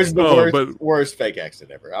 It was the worst fake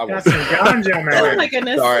accent ever. I was. Oh my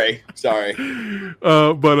goodness. Sorry.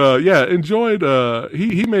 Yeah, enjoyed.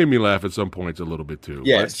 He made me laugh at some points a little bit too.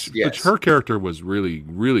 Yes. But her character was really,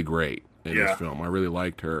 really great in this film. I really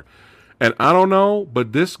liked her. And I don't know,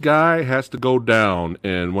 but this guy has to go down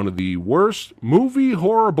in one of the worst movie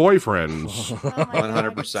horror boyfriends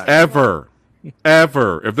 100%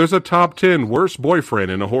 ever. If there's a top 10 worst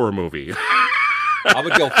boyfriend in a horror movie, I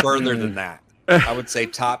would go further than that. I would say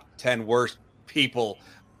top 10 worst people.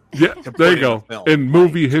 Yeah, there you go. In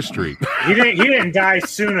movie history. He didn't die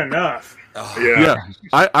soon enough. Yeah.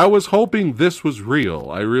 I was hoping this was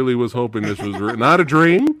real. I really was hoping this was real. Not a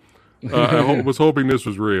dream. I was hoping this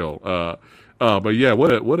was real. But yeah,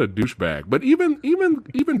 what a douchebag. But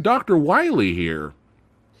even Dr. Wiley here.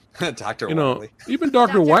 Dr. Wiley. Even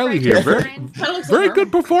Dr. Wiley here, very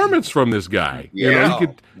good performance from this guy. Yeah.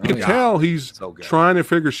 You can tell he's trying to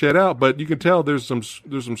figure shit out, but you can tell there's some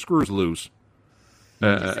screws loose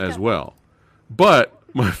as well. But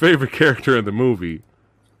my favorite character in the movie.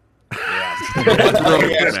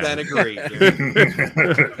 Yeah, agree.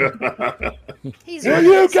 Will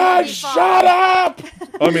you guys shut up?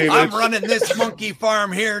 I mean, I'm running this monkey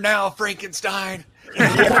farm here now, Frankenstein.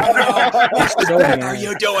 What are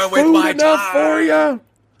you doing with my time? For you?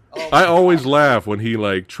 I always laugh when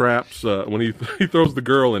he traps when he throws the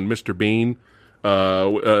girl in Mr. Bean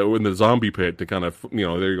in the zombie pit to kind of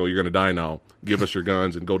there you go, you're gonna die now. Give us your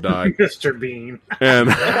guns and go die. Mr. Bean. And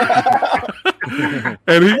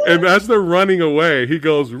and as they're running away, he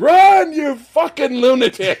goes, "Run, you fucking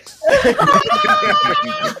lunatics!"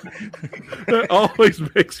 That always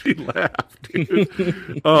makes me laugh,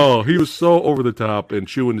 dude. Oh, he was so over the top and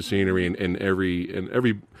chewing the scenery in every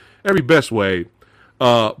best way.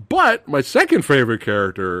 But my second favorite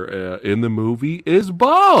character in the movie is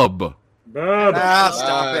Bob.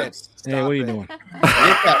 Stop it. Hey, what are you doing? Get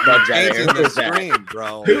that bug out of here. Painting the screen,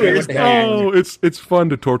 bro. Who is that? Oh, it's fun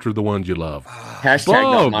to torture the ones you love. Hashtag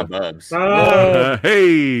not my bubs.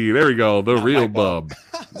 Hey, there we go. The real Bub.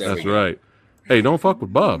 That's right. Hey, don't fuck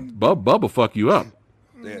with Bub. Bub will fuck you up.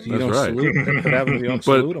 You That's don't right. salute him. What happens if you don't But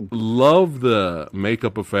salute him? love the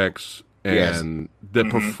makeup effects and the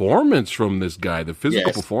performance from this guy. The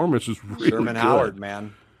physical performance is really Sherman good. Howard,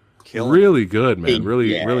 man. Really good, man.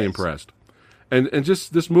 Really impressed. And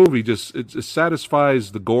just this movie it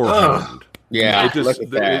satisfies the gore hound. Yeah,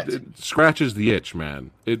 it scratches the itch,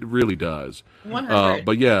 man. It really does. 100.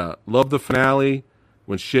 But yeah, love the finale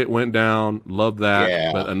when shit went down. Love that.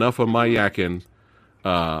 Yeah. But enough of my yakking.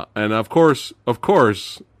 And of course,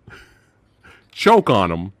 choke on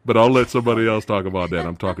him. But I'll let somebody else talk about that.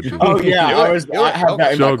 I'm talking to you. Oh yeah, I have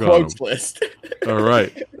that in my Choke on quotes him. list. All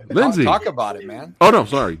right, Lindsay. Talk about it, man. Oh no,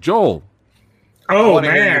 sorry, Joel. I Oh want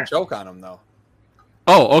to hear you man. choke on him, though.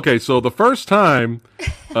 Oh, okay. So the first time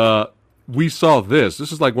we saw this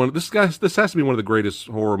is like this has to be one of the greatest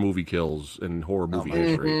horror movie kills in horror movie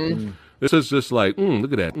history. This is just like,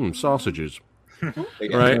 look at that, sausages,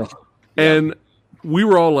 right? And we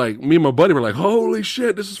were all like, me and my buddy were like, holy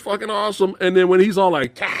shit, this is fucking awesome. And then when he's all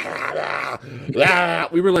like,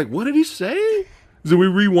 we were like, what did he say? So we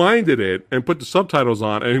rewinded it and put the subtitles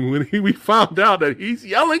on, and when we found out that he's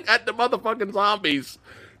yelling at the motherfucking zombies,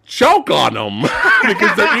 choke on them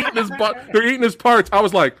because they're eating his parts. I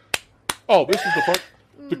was like, oh, this is the part.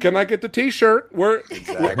 Can I get the T-shirt?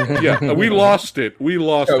 Yeah, we lost it. So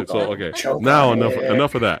okay, now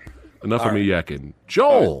enough of that. Enough of me yakking.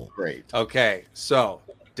 Joel. Great. Okay, so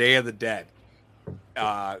Day of the Dead,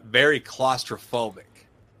 very claustrophobic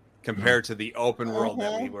compared to the open world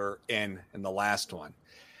that we were in the last one.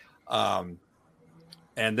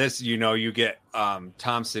 And this, you get Tom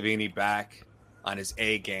Savini back on his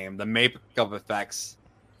A game. The makeup effects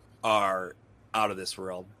are out of this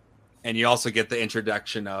world, and you also get the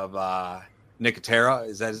introduction of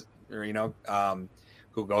Nicotera,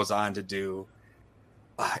 who goes on to do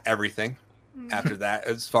everything after that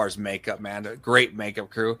as far as makeup, man. A great makeup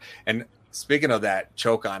crew. And speaking of that,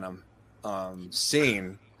 choke on him,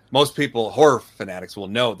 scene. Most people, horror fanatics, will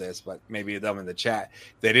know this, but maybe them in the chat,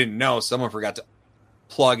 they didn't know. Someone forgot to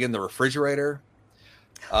plug in the refrigerator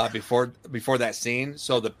before that scene,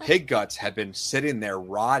 so the pig guts had been sitting there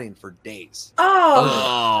rotting for days.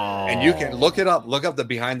 Oh, And you can look up the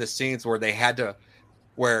behind the scenes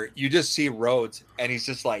where you just see Rhodes, and he's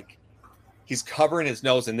just like, he's covering his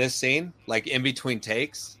nose in this scene, like in between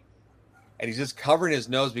takes, and he's just covering his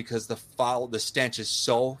nose because the stench is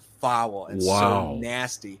so foul and so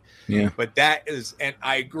nasty. Yeah. But that is, and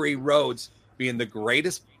I agree, Rhodes being the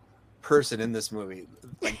greatest person in this movie,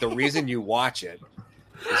 like the reason you watch it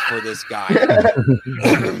is for this guy.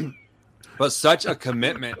 But such a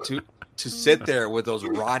commitment to sit there with those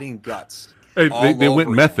rotting guts. Hey, they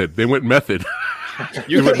went method. They went method.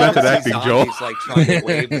 You went method acting, Joe. Like trying to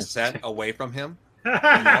wave the set away from him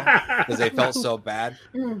because they felt so bad.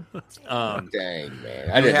 Dang,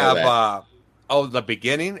 man! I didn't know that. The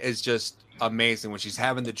beginning is just amazing when she's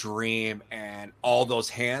having the dream and all those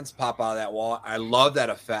hands pop out of that wall. I love that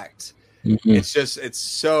effect. Mm-hmm. It's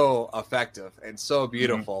so effective and so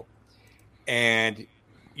beautiful. And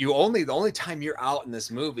the only time you're out in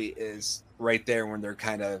this movie is right there when they're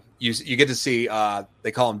kind of you get to see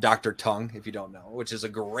they call him Dr. Tongue, if you don't know, which is a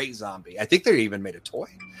great zombie. I think they even made a toy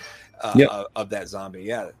of that zombie.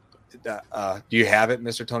 Yeah. Do you have it,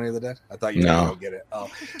 Mr. Tony of the Dead? I thought you were going to go get it. Oh,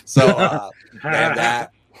 so they have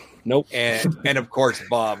that. Nope. And of course,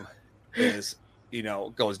 Bob is,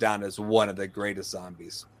 goes down as one of the greatest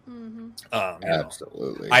zombies. Mm-hmm.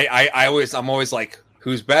 Absolutely. I'm always like,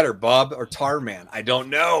 who's better, Bub or Tarman? I don't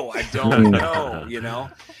know.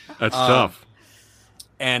 That's tough.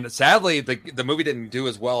 And sadly, the movie didn't do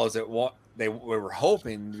as well as we were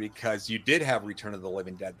hoping, because you did have Return of the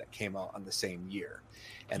Living Dead that came out on the same year,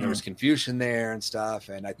 and there was confusion there and stuff.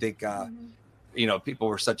 And I think people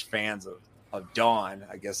were such fans of Dawn.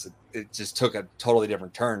 I guess it just took a totally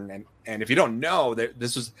different turn. And if you don't know, I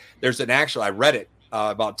read it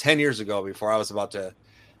about 10 years ago before I was about to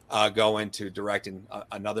go into directing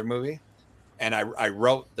another movie, and I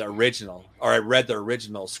wrote the original, or I read the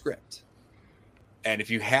original script. And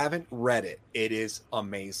if you haven't read it, it is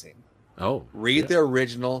amazing. Oh, read the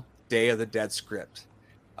original Day of the Dead script.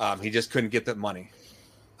 He just couldn't get the money.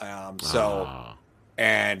 And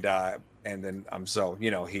then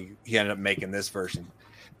he ended up making this version.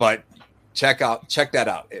 But check that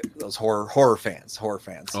out. Those horror fans.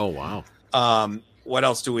 Oh wow. What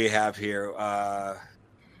else do we have here? I'm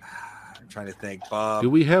trying to think. Bob,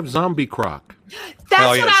 do we have Zombie Croc?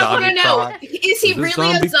 That's what I want to know. Croc. Is he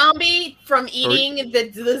really a zombie from eating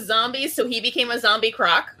the zombies? So he became a zombie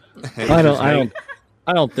croc? I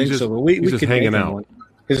don't think so. But we just could hanging out. One.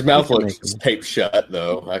 His mouth looks taped shut,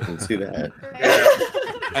 though. I can see that.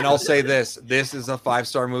 And I'll say this is a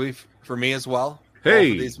 5-star movie for me as well. Hey,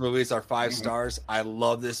 both of these movies are 5 stars. I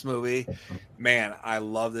love this movie. Man, I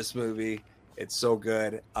love this movie. It's so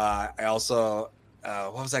good. I also,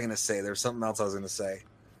 what was I going to say? There was something else I was going to say.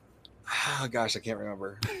 Oh, gosh, I can't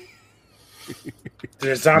remember.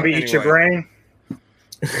 Did a zombie eat your brain?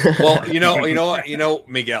 Well, you know,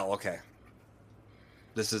 Miguel. Okay,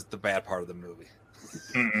 this is the bad part of the movie.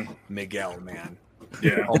 Miguel, man.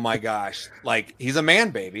 Yeah. Oh my gosh, like he's a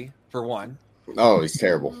man baby for one. Oh, he's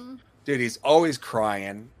terrible, dude. He's always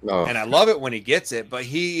crying, and I love it when he gets it. But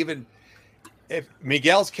if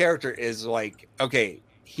Miguel's character is like, okay,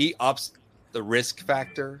 he ups the risk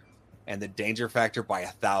factor and the danger factor by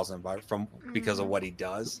 1,000 because of what he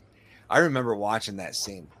does. I remember watching that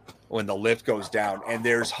scene when the lift goes down and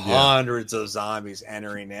there's hundreds of zombies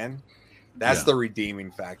entering in. That's the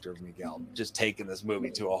redeeming factor of Miguel, just taking this movie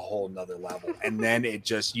to a whole nother level. And then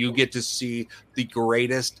you get to see the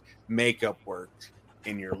greatest makeup work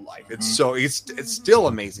in your life. It's still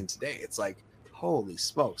amazing today. It's like, holy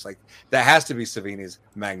smokes. Like that has to be Savini's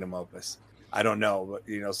magnum opus. I don't know,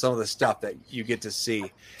 but some of the stuff that you get to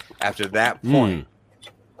see after that point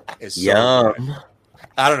is so good.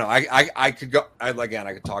 I don't know. I could go. I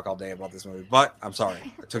could talk all day about this movie, but I'm sorry,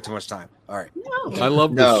 I took too much time. All right. I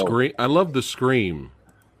love the scream. I love the scream.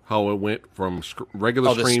 How it went from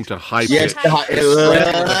regular scream to high pitch.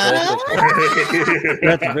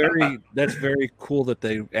 That's very cool that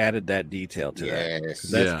they added that detail to that.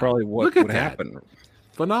 That's probably what would happen.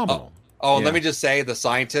 Phenomenal. Let me just say, the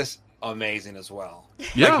scientist, amazing as well.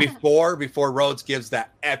 Yeah. Like before Rhodes gives that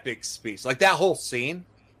epic speech, like that whole scene.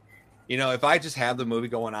 If I just have the movie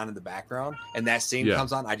going on in the background and that scene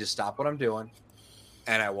comes on, I just stop what I'm doing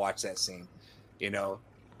and I watch that scene,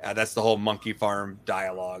 That's the whole monkey farm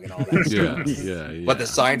dialogue and all that stuff. Yeah. But the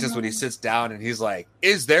scientist, when he sits down and he's like,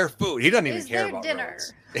 "Is there food?" He doesn't even care about dinner?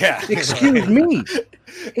 roads. Yeah. Excuse me.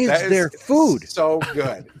 Is there food? So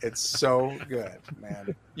good. It's so good,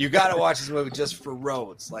 man. You got to watch this movie just for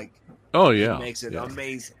roads. Like, oh yeah, it makes it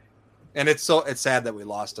amazing. And it's sad that we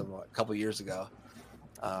lost him a couple years ago.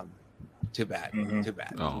 Too bad. Too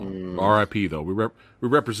bad. Oh, R.I.P. Though we're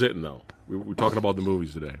representing though. We're talking about the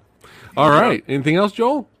movies today. All right. Anything else,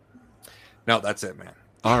 Joel? No, that's it, man.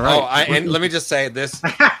 All right. Oh, and let me just say this.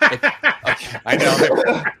 Okay, I know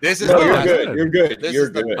this is You're good. You're good. This You're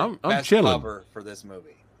is the good. I'm best chilling. cover for this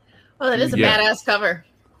movie. Well, that is a badass cover.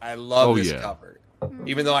 I love this yeah. cover.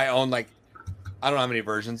 Even though I own I don't know how many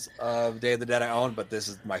versions of Day of the Dead I own, but this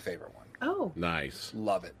is my favorite one. Oh, Nice.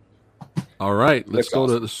 Love it. All right. Let's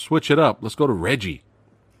switch it up. Let's go to Reggie.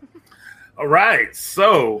 All right.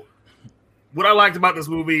 So, what I liked about this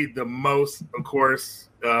movie the most, of course,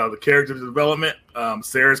 the character development.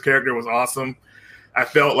 Sarah's character was awesome. I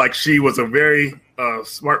felt like she was a very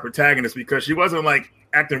smart protagonist because she wasn't like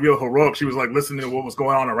acting real heroic. She was like listening to what was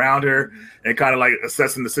going on around her and kind of like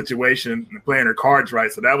assessing the situation and playing her cards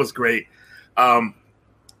right. So that was great.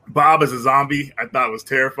 Bob as a zombie, I thought was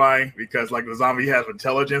terrifying because like the zombie has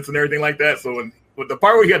intelligence and everything like that. So when the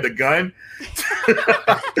part where he had the gun,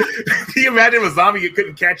 can you imagine if a zombie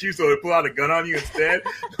couldn't catch you, so it pull out a gun on you instead?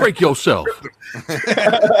 Break yourself.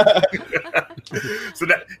 So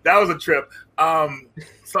that was a trip.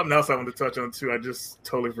 Something else I wanted to touch on too. I just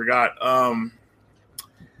totally forgot.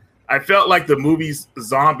 I felt like the movie's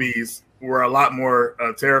zombies were a lot more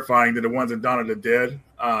terrifying than the ones in Dawn of the Dead.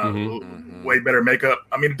 Way better makeup.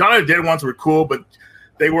 I mean, Dawn of the Dead ones were cool, but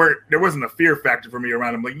there wasn't a fear factor for me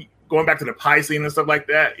around them. Like going back to the pie scene and stuff like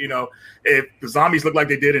that, you know, if the zombies looked like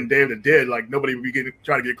they did in Day of the Dead, like nobody would be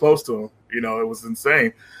trying to get close to them. You know, it was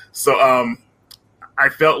insane. So I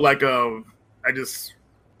felt like I just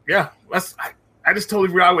totally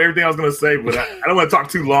forgot everything I was going to say, but I don't want to talk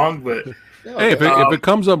too long. But hey, if it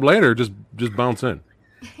comes up later, just bounce in.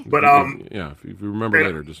 But if you remember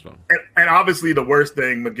later, just and obviously the worst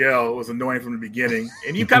thing, Miguel was annoying from the beginning,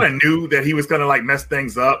 and you kind of knew that he was gonna like mess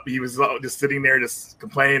things up. He was just sitting there, just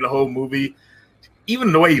complaining the whole movie.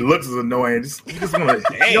 Even the way he looks is annoying. He just wanna,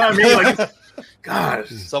 you know what I mean? Like, gosh.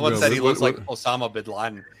 Someone said he looks like Osama bin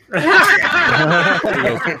Laden.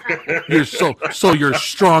 You're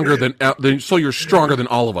stronger than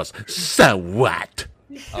all of us. So what?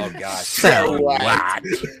 Oh gosh. So what?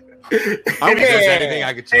 I mean, there's anything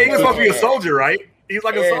I could change. He was supposed to be a soldier, right? He's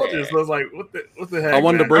like a soldier, so it's like, what the heck? I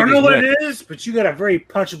wanted to break I don't know what neck. it is, but you got a very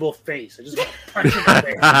punchable face. I just want to punch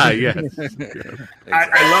you in the face.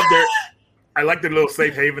 I like their little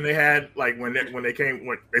safe haven they had. Like when they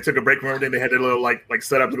took a break from everything, they had their little like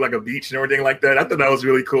set up like a beach and everything like that. I thought that was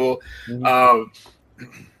really cool.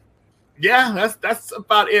 Yeah, that's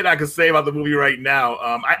about it I could say about the movie right now.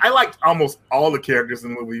 I liked almost all the characters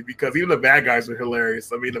in the movie because even the bad guys were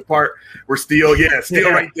hilarious. I mean, the part where Steel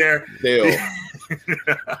right there. Steel.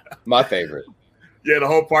 My favorite. Yeah, the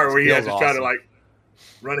whole part where he had to try to like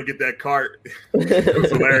run and get that cart. It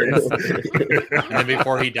was hilarious. And then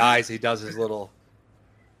before he dies, he does his little.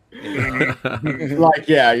 Like,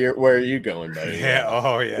 where are you going, buddy? Yeah.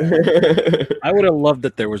 Oh, yeah. I would have loved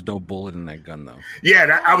that there was no bullet in that gun, though.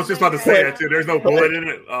 Yeah, I was just about to say that too. There's no bullet in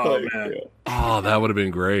it. Oh man. Oh, that would have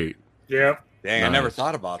been great. Yeah. Dang, I never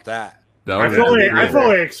thought about that. I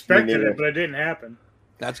fully expected it, but it didn't happen.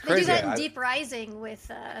 That's They crazy. do that in Deep Rising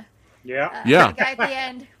with Yeah. the guy at the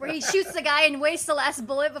end where he shoots the guy and wastes the last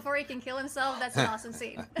bullet before he can kill himself. That's an awesome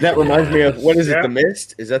scene. That reminds me of what is it? The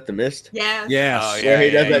Mist? Is that The Mist? yeah. Yes. Oh, yeah. Where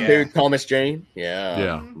he does that dude, Thomas Jane. Yeah.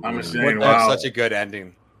 Yeah. Thomas That's Jane. Wow. such a good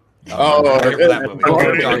ending. Oh, that movie.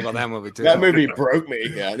 We're talking about that movie too. That movie broke me.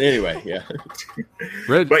 Yeah. Anyway, yeah.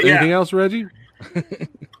 Anything else, Reggie?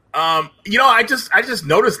 You know, I just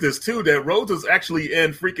noticed this too, that Rhodes was actually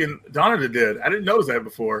in freaking Dawn of the Dead. I didn't notice that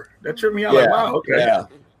before. That tripped me out. Like, wow, okay. Yeah.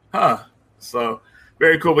 Huh. So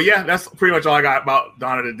very cool. But yeah, that's pretty much all I got about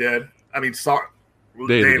Dawn of the Dead. I mean,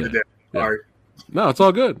 Day of the Dead. Sorry. No, it's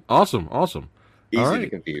all good. Awesome. Easy all to right.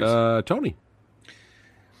 confuse. Day Tony.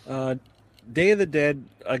 of the Dead,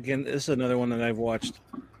 again, this is another one that I've watched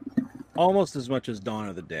almost as much as Dawn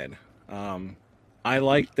of the Dead. I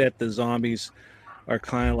like that the zombies are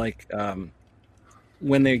kind of like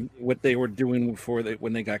what they were doing before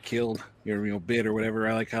when they got killed, bit or whatever.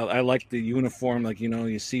 I like the uniform, like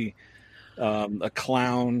you see a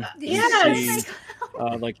clown, Yes.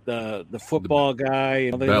 like the football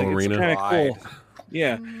guy, ballerina. It's kind of cool.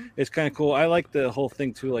 Yeah, it's kind of cool. I like the whole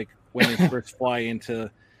thing too, like when they first fly into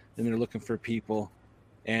and they're looking for people,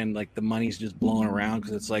 and like the money's just blowing around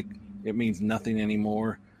because it's like it means nothing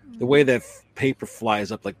anymore. the way that paper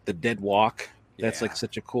flies up, like the dead walk. That's like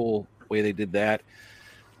such a cool way they did that.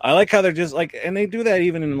 I like how they're just like, and they do that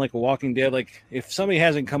even in like a Walking Dead. Like if somebody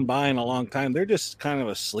hasn't come by in a long time, they're just kind of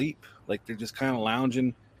asleep. Like they're just kind of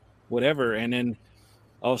lounging, whatever. And then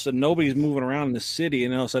all of a sudden nobody's moving around in the city,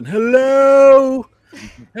 and all of a sudden, hello,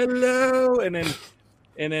 and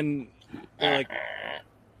then they're like,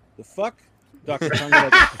 the fuck, Dr. Tongue,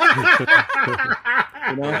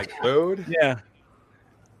 you know, like food. Yeah.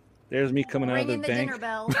 There's me coming out of the bank. Dinner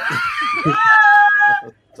bell.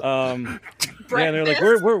 Yeah, they're like,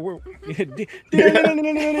 we're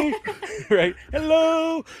right.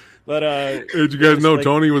 Hello. But did you guys know like,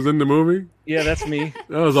 Tony was in the movie? Yeah, that's me.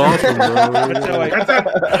 That was awesome, bro. That's how I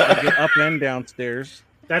get up and downstairs.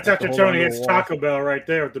 That's after Tony hits Taco Bell right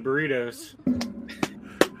there with the burritos.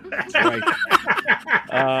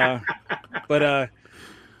 Right.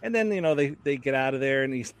 And then, you know, they get out of there,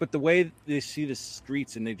 but the way they see the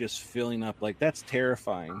streets and they're just filling up, like, that's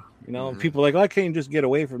terrifying. You know, people are like, why can't you just get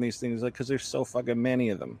away from these things? Like, because there's so fucking many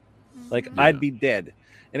of them. Like, I'd be dead.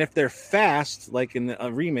 And if they're fast, like in a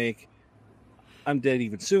remake, I'm dead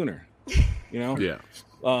even sooner. You know? Yeah.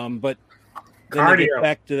 But then they get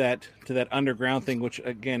back to that underground thing, which,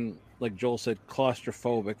 again, like Joel said,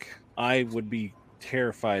 claustrophobic. I would be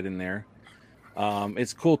terrified in there.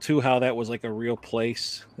 It's cool too how that was like a real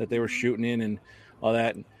place that they were shooting in and all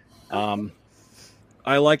that.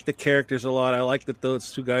 I like the characters a lot. I like that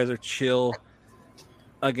those two guys are chill.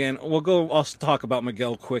 Again, I'll talk about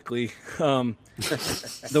Miguel quickly. The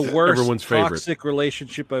worst everyone's toxic favorite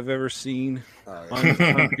relationship I've ever seen.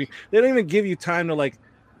 They don't even give you time to like,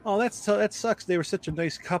 oh, that sucks. They were such a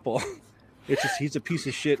nice couple. It's just he's a piece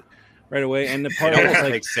of shit right away. And the part it was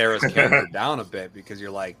like takes Sarah's character down a bit because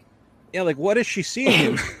you're like, yeah, like what is she seeing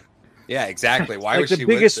him? Yeah, exactly. Why like was the she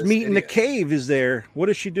biggest with this meat in the idiot? cave is there? What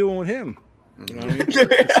is she doing with him? You know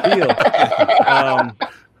what I mean?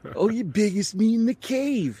 Oh, you biggest meat in the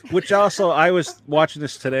cave. Which also, I was watching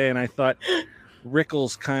this today and I thought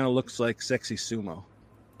Rickles kind of looks like Sexy Sumo.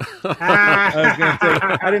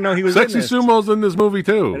 I didn't know he was Sexy in this. Sumo's in this movie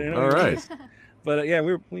too. All right. But yeah,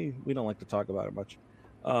 we don't like to talk about it much.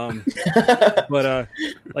 But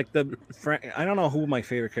like I don't know who my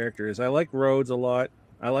favorite character is. I like Rhodes a lot.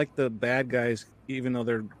 I like the bad guys, even though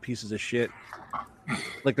they're pieces of shit.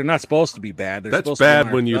 Like they're not supposed to be bad. They're That's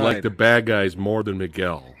bad when you like the bad guys more than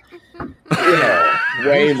Miguel. Yeah,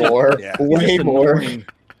 way more. Yeah. Way more.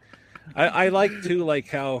 I like too, like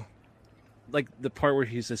how, like the part where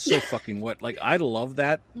he says "so fucking what." Like I love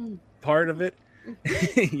that part of it.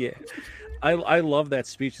 Yeah, I love that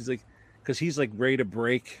speech. He's like, because he's like ready to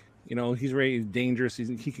break. You know, he's ready, dangerous.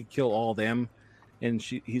 He could kill all them, and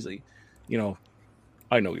he's like, you know,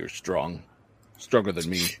 I know you're strong. Stronger than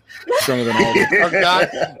me, stronger than all. Oh, God.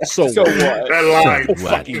 So what? That line. So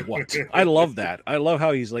fucking what? I love that. I love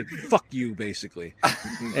how he's like, "Fuck you," basically,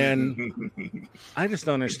 and I just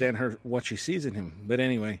don't understand what she sees in him. But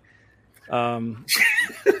anyway, I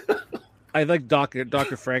like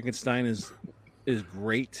Dr. Frankenstein is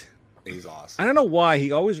great. He's awesome. I don't know why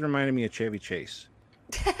he always reminded me of Chevy Chase,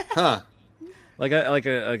 Huh? like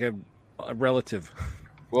a relative.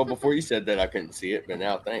 Well, before you said that, I couldn't see it, but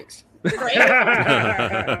now thanks.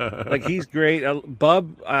 Like he's great.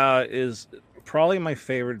 Bub is probably my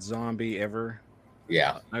favorite zombie ever.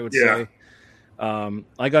 Yeah, I would say.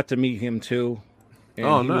 I got to meet him too.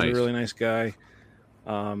 And he was a really nice guy.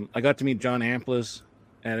 I got to meet John Amplas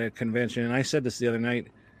at a convention, and I said this the other night.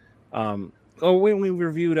 When we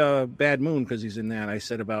reviewed Bad Moon, because he's in that, I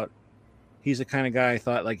said about he's the kind of guy I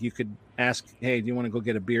thought like you could ask, hey, do you want to go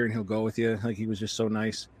get a beer, and he'll go with you. Like he was just so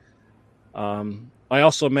nice. I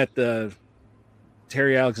also met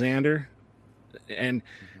Terry Alexander, and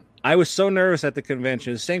I was so nervous at the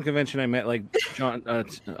convention. The same convention I met like John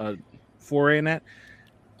Foray in that.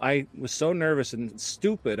 I was so nervous and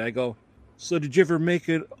stupid. I go, so did you ever make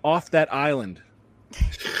it off that island?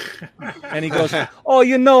 And he goes, oh,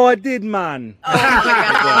 you know I did, man. Oh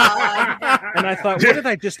my God. And I thought, what did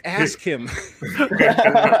I just ask him?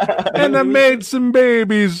 And I made some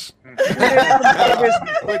babies. And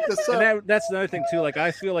that's another thing too. Like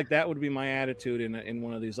I feel like that would be my attitude in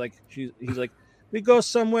one of these. Like he's like, we go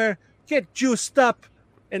somewhere, get juiced up,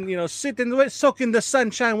 and sit and soak in the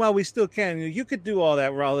sunshine while we still can. You could do all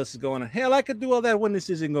that while this is going on. Hell, I could do all that when this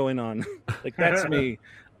isn't going on. Like that's me.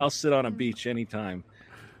 I'll sit on a beach anytime.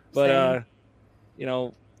 But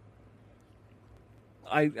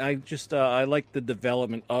I just I like the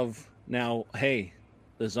development of now. Hey,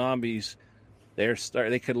 the zombies,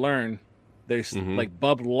 they could learn. There's like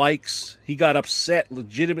Bub he got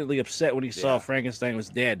legitimately upset when he saw Frankenstein was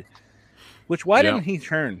dead. Which why didn't he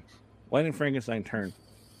turn? Why didn't Frankenstein turn?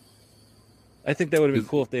 I think that would have been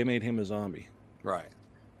cool if they made him a zombie. Right.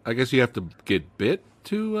 I guess you have to get bit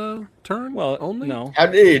to turn. Well, only no. How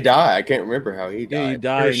did he die? I can't remember how he died. Yeah, you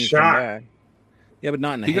die and you shot. come back. Yeah, but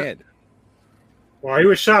not in the head. Well, he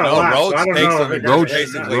was shot a lot, so I don't know. If it got Rhodes hit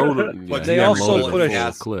or basically not. but they he also unloaded put the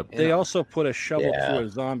a full clip. They also put a shovel Yeah. through a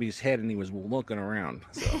zombie's head, and he was looking around.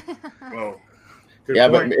 So. Well, Good Yeah,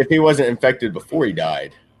 point. but if he wasn't infected before he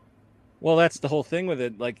died, Well, that's the whole thing with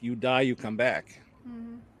it. Like you die, you come back.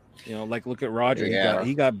 Mhm. You know, like look at Roger. Yeah.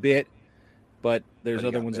 He got bit, but there's But he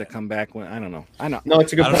other got ones bit. that come back when I don't know. I know. no,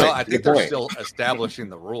 it's a good I don't point. know. I It's a think good they're point. still establishing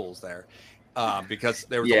the rules there, because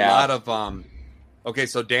there was Yeah. a lot of. Okay,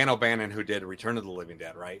 so Dan O'Bannon, who did Return of the Living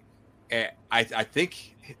Dead, right? And I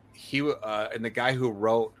think he and the guy who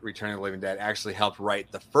wrote Return of the Living Dead actually helped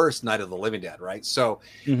write the first Night of the Living Dead, right? So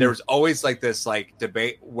there was always like this like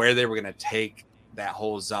debate where they were going to take that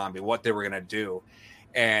whole zombie, what they were going to do,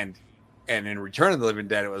 and in Return of the Living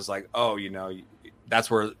Dead, it was like, oh, you know,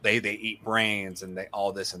 that's where they eat brains and they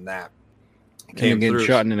all this and that. And getting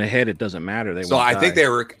shot in the head, it doesn't matter. They So won't I think die. they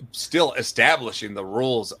were still establishing the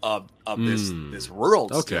rules of this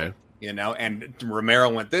world. Okay. Still, you know, and Romero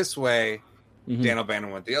went this way, Mhm. Dan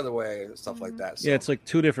O'Bannon went the other way, stuff like that. So. Yeah, it's like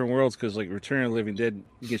two different worlds because like Return of the Living Dead,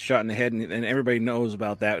 you get shot in the head, and everybody knows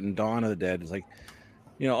about that. And Dawn of the Dead is like,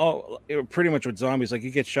 you know, pretty much with zombies, like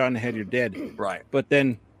you get shot in the head, you're dead. Right. But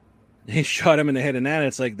then he shot him in the head, and that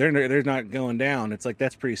it's like they're not going down. It's like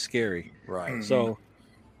that's pretty scary. Right. So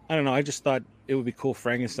I don't know. I just thought it would be cool.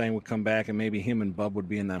 Frankenstein would come back, and maybe him and Bub would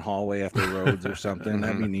be in that hallway after Rhodes or something.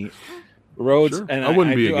 That'd be neat. Rhodes, Sure. and I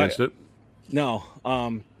wouldn't be against it. No,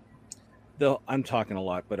 I'm talking a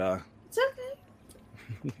lot, but It's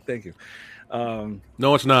okay. thank you.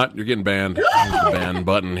 No, it's not. You're getting banned. There's a ban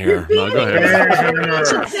button here. No, go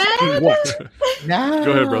ahead. What? No.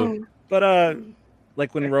 Go ahead, brother. But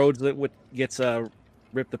like when Rhodes gets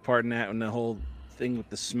ripped apart and that, and the whole thing with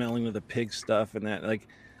the smelling of the pig stuff and that, like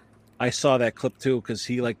I saw that clip too because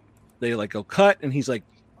they go cut and he's like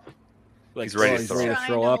he's ready to to throw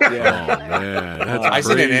throw up. up. Oh Yeah. man, that's I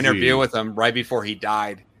seen an crazy. interview with him right before he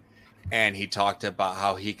died, and he talked about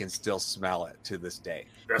how he can still smell it to this day.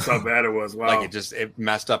 that's how bad it was. Wow. Like it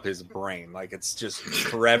messed up his brain. Like it's just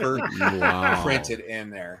forever Wow. printed in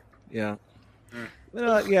there. Yeah.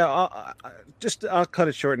 Yeah. I'll cut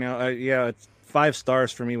it short now. Yeah, it's 5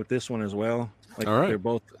 stars for me with this one as well. Like All right. they're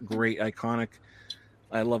both great, iconic.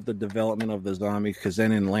 I love the development of the zombie because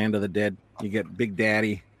then in Land of the Dead you get Big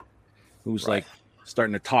Daddy, who's like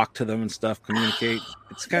starting to talk to them and stuff, communicate.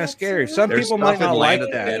 It's kind of scary. Some There's people might stuff in not like Land of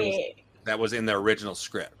the that. Dead that was in the original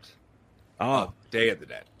script. Oh, Day of the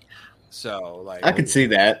Dead. So like I could see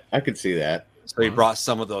that. So he brought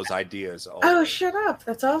some of those ideas over. Oh, shut up.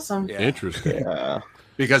 That's awesome. Yeah. Interesting.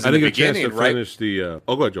 Because I in the didn't get a chance beginning, to right? finish the.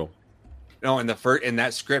 Oh, go ahead, Joel. No, in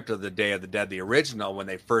that script of the Day of the Dead, the original, when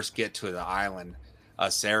they first get to the island,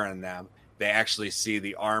 Sarah and them, they actually see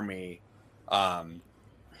the army.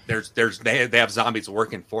 They have zombies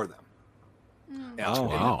working for them. Oh, In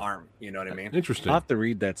the wow. arm, you know what I mean? Interesting. I'll have to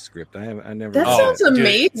read that script. I never. That read sounds dude,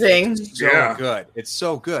 amazing. It's so Yeah. good. It's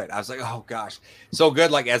so good. I was like, oh gosh, so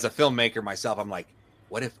good. Like as a filmmaker myself, I'm like,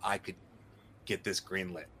 what if I could get this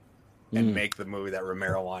greenlit and make the movie that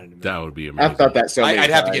Romero wanted to make? That would be amazing. I've thought that so many I'd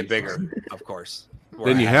have to times. get bigger, of course.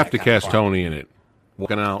 Then you have to that kind of cast fun. Tony in it,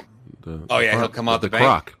 walking out. Oh, yeah, he'll come out the the bank.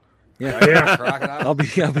 croc. Yeah. Yeah. Crocodile. I'll be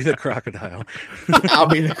the crocodile. I'll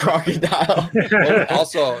be the crocodile. Well,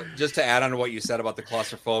 also, just to add on to what you said about the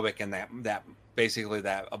claustrophobic and that basically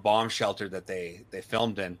that a bomb shelter that they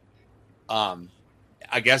filmed in,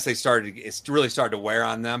 I guess it really started to wear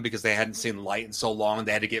on them because they hadn't seen light in so long.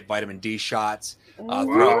 They had to get vitamin D shots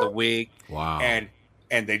throughout the week, Wow. and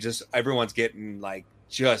they just everyone's getting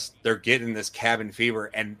they're getting this cabin fever,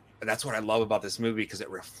 and that's what I love about this movie because it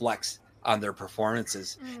reflects on their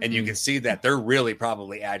performances, and you can see that they're really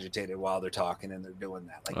probably agitated while they're talking and they're doing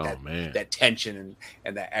that. Like that tension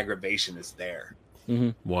and that aggravation is there.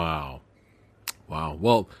 Wow.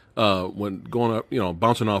 Well, when going up,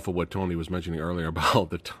 bouncing off of what Tony was mentioning earlier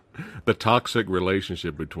about the toxic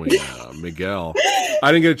relationship between Miguel,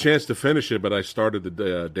 I didn't get a chance to finish it, but I started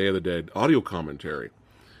the Day of the Dead audio commentary,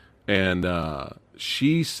 and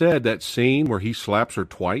she said that scene where he slaps her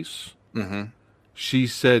twice. Mm-hmm. She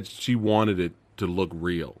said she wanted it to look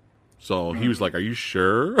real. So he was like, "Are you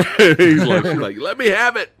sure?" She's like, "Let me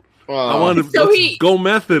have it. I want to let's go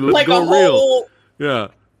method. Let's go real." Yeah.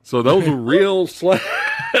 So those were real slaps.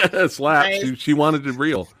 Nice. She wanted it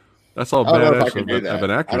real. That's all I don't know if I badass could do of that.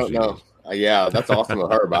 an actress. I don't know. Yeah, that's awesome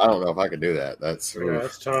of her, but I don't know if I could do that. That's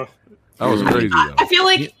tough. That was crazy though. I feel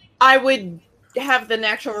like I would have the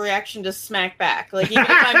natural reaction to smack back. Like even if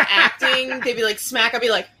I'm acting, they'd be like smack, I'd be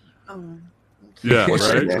like, oh. Yeah, What's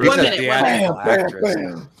right. her name? She's One a minute, theatrical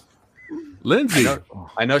actress. Lindsay.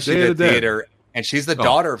 I know she Day of did the Dead. theater, and she's the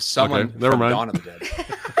daughter of someone okay, never from mind. Dawn of the Dead.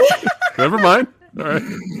 Never mind. All right.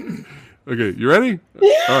 Okay, you ready?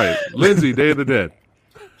 All right, Lindsay, Day of the Dead.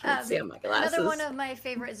 See on my glasses. Another one of my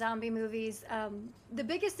favorite zombie movies. The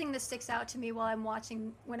biggest thing that sticks out to me when I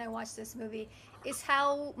watch this movie is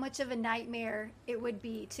how much of a nightmare it would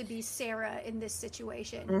be to be Sarah in this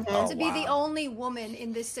situation. Mm-hmm. To be the only woman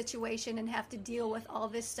in this situation and have to deal with all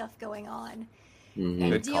this stuff going on. Mm-hmm.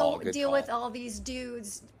 And Good call, deal with all these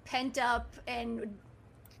dudes pent up and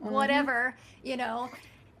whatever,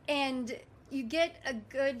 and you get a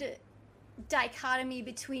good dichotomy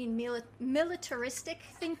between militaristic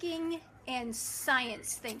thinking and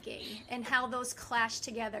science thinking and how those clash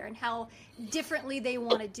together and how differently they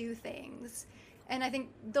want to do things. And I think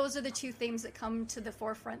those are the two themes that come to the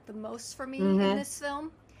forefront the most for me in this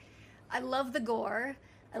film. I love the gore.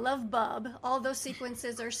 I love Bub. All those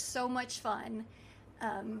sequences are so much fun.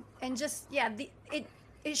 And just,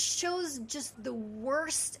 it shows just the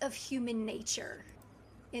worst of human nature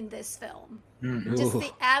in this film. Just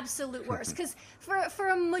the absolute worst. Because for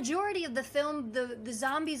a majority of the film, the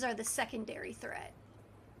zombies are the secondary threat.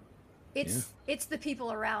 It's the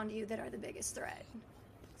people around you that are the biggest threat.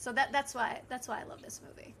 So that's why I love this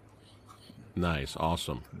movie. Nice,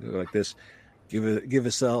 awesome. Like this, give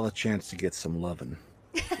us all a chance to get some loving.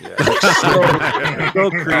 Yeah. So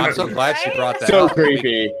creepy. I'm so glad she brought that So up.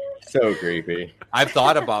 creepy. So creepy. I've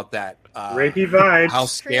thought about that. Rapey vibes. How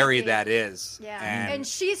scary Creepy. that is. Yeah, And and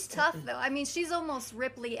she's tough though. I mean, she's almost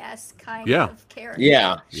Ripley-esque kind Yeah. of character.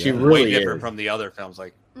 Yeah, she Yeah. really way different is. from the other films.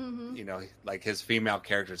 Like, Mm-hmm. like his female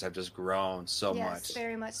characters have just grown so Yes, much.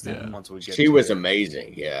 very much so. Yeah. Once we get She to was it.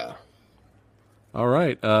 amazing. Yeah. All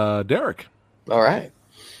right, Derek. All right.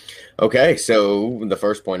 Okay, so the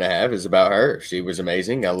first point I have is about her. She was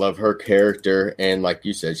amazing. I love her character, and like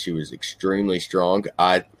you said, she was extremely strong.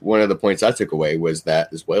 One of the points I took away was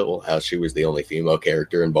that as well, how she was the only female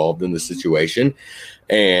character involved in the situation.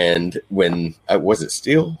 And when was it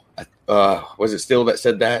Steele? Was it Steele that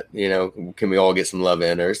said that? Can we all get some love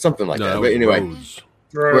in or something like that? No, But anyway. Rose.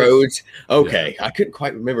 Rhodes. Okay. I couldn't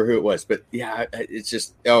quite remember who it was, but yeah, it's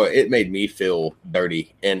just, it made me feel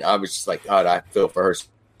dirty. And I was just like, God, I feel for her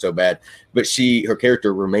so bad. But her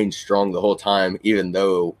character remained strong the whole time, even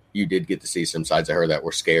though you did get to see some sides of her that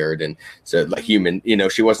were scared. And so like human,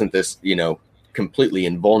 she wasn't this, completely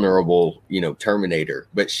invulnerable, Terminator,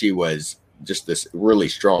 but she was just this really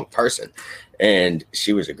strong person. And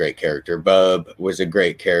she was a great character. Bub was a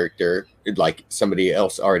great character. Like somebody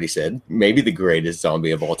else already said, maybe the greatest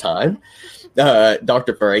zombie of all time.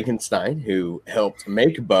 Dr. Frankenstein, who helped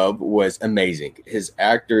make Bub, was amazing. His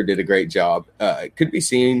actor did a great job. It could be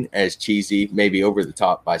seen as cheesy, maybe over the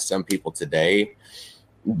top by some people today.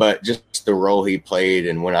 But just the role he played,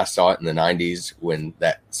 and when I saw it in the 90s, when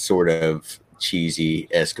that sort of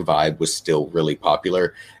cheesy-esque vibe was still really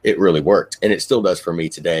popular, it really worked, and it still does for me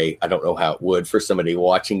today. I don't know how it would for somebody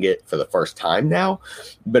watching it for the first time now,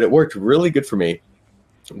 but it worked really good for me.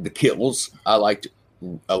 The kills I liked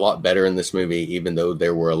a lot better in this movie, even though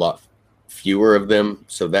there were a lot fewer of them,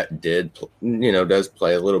 so that does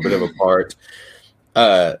play a little bit of a part.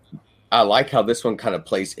 I like how this one kind of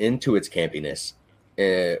plays into its campiness,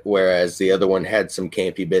 whereas the other one had some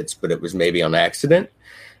campy bits, but it was maybe on accident.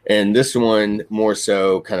 And this one more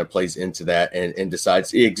so kind of plays into that and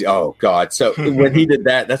decides, oh, God. So when he did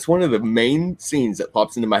that, that's one of the main scenes that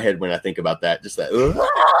pops into my head when I think about that. Just that.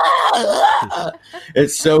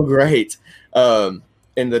 It's so great. And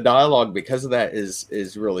the dialogue, because of that,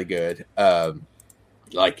 is really good.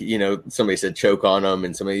 Like, somebody said choke on him,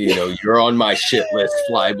 and somebody, you're on my shit list,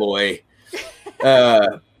 flyboy.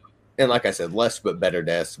 And like I said, less but better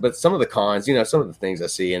deaths. But some of the cons, some of the things I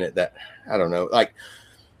see in it that, I don't know, like,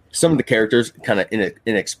 some of the characters kind of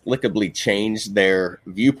inexplicably change their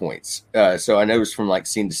viewpoints. So I noticed from like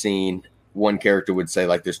scene to scene, one character would say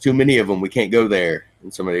like, there's too many of them, we can't go there.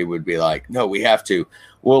 And somebody would be like, no, we have to.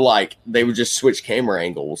 Well, like they would just switch camera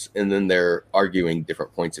angles and then they're arguing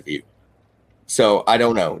different points of view. So I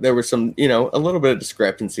don't know. There was some, a little bit of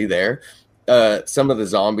discrepancy there. Some of the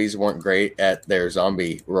zombies weren't great at their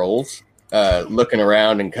zombie roles. Looking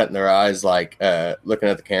around and cutting their eyes, like looking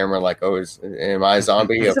at the camera, like, "Oh, am I a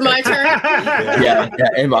zombie? Is it my turn?" yeah,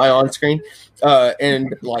 am I on screen?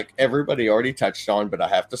 And like everybody already touched on, but I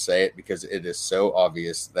have to say it because it is so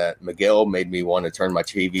obvious that Miguel made me want to turn my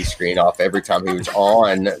TV screen off every time he was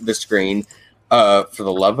on the screen. For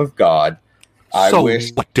the love of God, I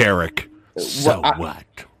wish. What, Derek? What?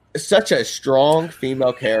 Such a strong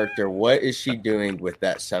female character. What is she doing with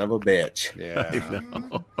that son of a bitch? Yeah.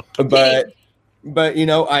 But But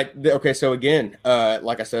okay. So again,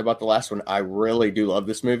 like I said about the last one, I really do love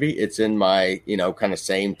this movie. It's in my kind of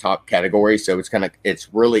same top category. So it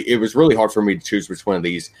was really hard for me to choose which one of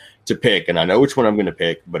these to pick, and I know which one I'm going to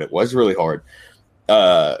pick, but it was really hard.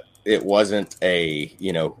 It wasn't a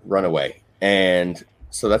runaway, and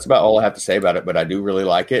so that's about all I have to say about it. But I do really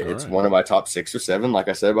like it. It's one of my top 6 or 7, like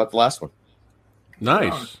I said about the last one.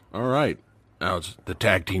 Nice. All right. Now it's the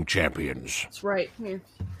tag team champions. That's right. Here.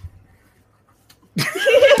 A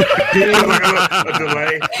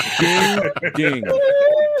delay. Ding.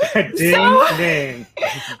 Ding.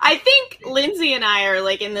 I think Lindsay and I are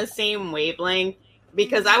like in the same wavelength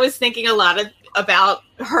because I was thinking a lot about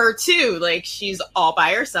her too. Like she's all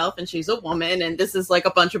by herself and she's a woman and this is like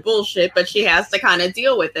a bunch of bullshit, but she has to kind of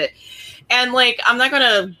deal with it. And like, I'm not going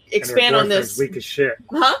to expand on this. Weak as shit.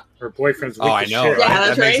 Huh? Her boyfriend's weak as shit. Oh, I know. Yeah, That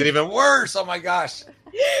that's makes right. it even worse. Oh my gosh.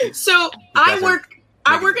 So I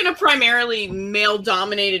work in a primarily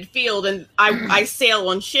male-dominated field, and I sail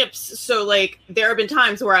on ships. So, like, there have been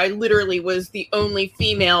times where I literally was the only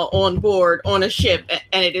female on board on a ship,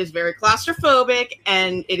 and it is very claustrophobic,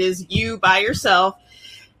 and it is you by yourself.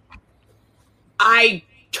 I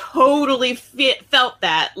totally felt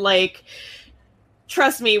that. Like,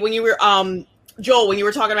 trust me, when you were Joel, when you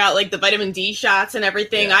were talking about like the vitamin D shots and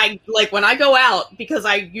everything, yeah. I like when I go out, because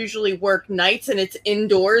I usually work nights and it's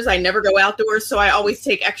indoors, I never go outdoors, so I always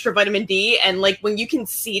take extra vitamin D. And like when you can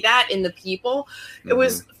see that in the people, it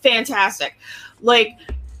was fantastic. Like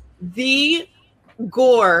the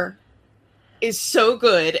gore is so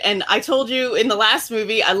good. And I told you in the last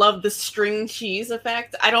movie, I love the string cheese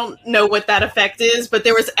effect. I don't know what that effect is, but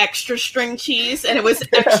there was extra string cheese and it was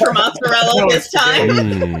extra mozzarella this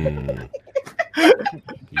time. I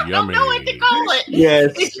don't know what to call it.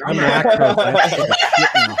 Yes.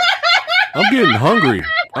 I'm getting hungry.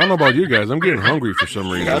 I don't know about you guys. I'm getting hungry for some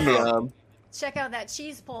reason. Check out that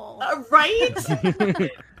cheese pull. Right?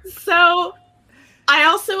 So I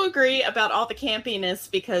also agree about all the campiness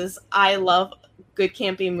because I love good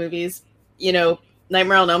camping movies. You know,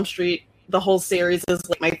 Nightmare on Elm Street, the whole series is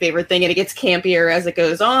like my favorite thing, and it gets campier as it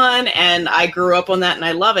goes on, and I grew up on that and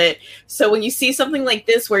I love it. So when you see something like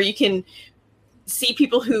this where you can see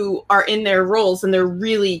people who are in their roles and they're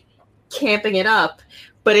really camping it up,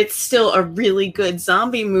 but it's still a really good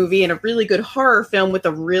zombie movie and a really good horror film with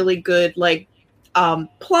a really good like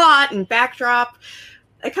plot and backdrop,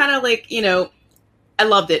 I kind of like, you know, I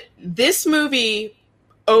loved it. This movie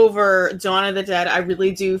over Dawn of the Dead, I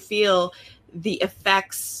really do feel the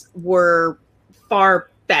effects were far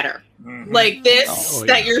better. Mm-hmm. Like this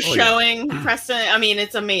that you're showing, Preston, I mean,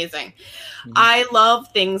 it's amazing. Mm-hmm. I love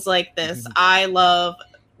things like this. Mm-hmm. I love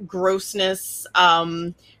grossness.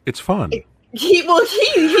 It's fun. He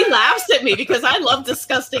laughs at me because I love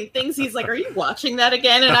disgusting things. He's like, "Are you watching that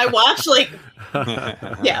again?" And I watch like,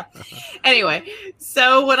 yeah. Anyway,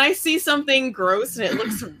 so when I see something gross and it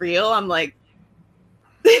looks real, I'm like,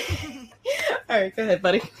 "All right, go ahead,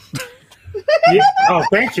 buddy." Yeah. Oh,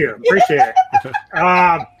 thank you, appreciate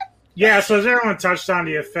it. Yeah, so as everyone touched on,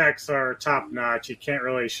 the effects are top notch. You can't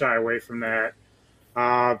really shy away from that.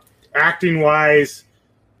 Acting wise.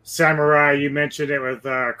 Samurai, you mentioned it with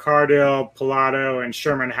Cardell, Pilato, and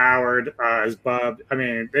Sherman Howard as Bub. I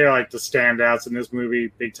mean, they're like the standouts in this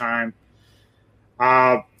movie, big time.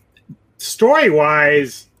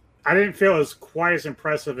 Story-wise, I didn't feel it was quite as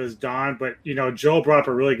impressive as Dawn, but, you know, Joel brought up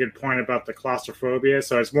a really good point about the claustrophobia,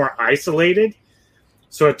 so it's more isolated.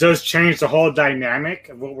 So it does change the whole dynamic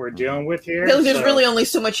of what we're dealing with here. There's really only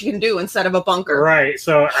so much you can do instead of a bunker. Right,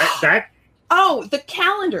 so Oh, the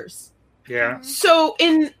calendars. Yeah. So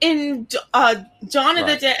in Dawn of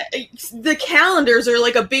the Dead, the calendars are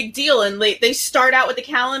like a big deal, and they start out with the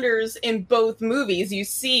calendars in both movies. You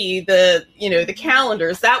see the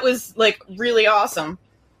calendars. That was like really awesome.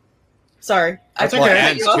 Sorry, that's what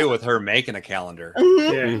ends too with her making a calendar,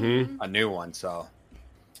 mm-hmm. A new one. So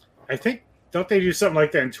I think don't they do something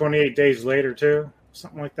like that in 28 Days Later too,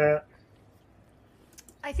 something like that.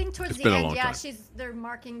 I think towards the end, they're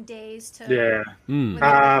marking days to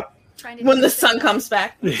when the sun comes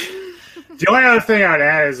back. The only other thing I'd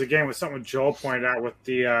add is, again, with something Joel pointed out with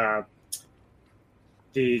the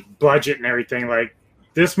budget and everything, like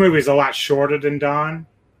this movie is a lot shorter than Dawn,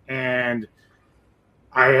 and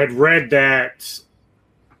I had read that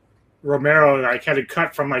Romero had to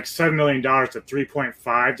cut from like $7 million to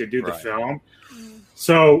 $3.5 to do the film.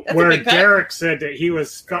 So where Derek said that he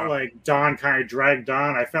felt like Dawn kind of dragged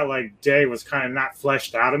on, I felt like Day was kind of not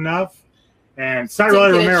fleshed out enough. And it's not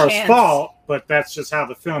really Romero's fault, but that's just how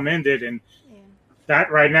the film ended. And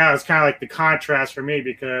that right now is kind of like the contrast for me,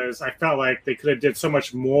 because I felt like they could have did so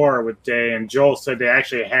much more with Day. And Joel said they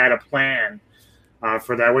actually had a plan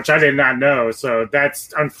for that, which I did not know. So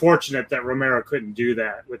that's unfortunate that Romero couldn't do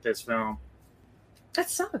that with this film. That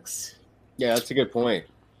sucks. Yeah, that's a good point.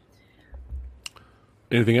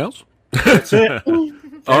 Anything else? That's it.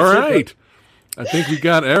 All right. I think we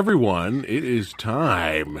got everyone. It is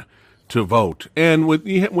time to vote. And when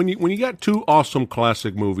you got two awesome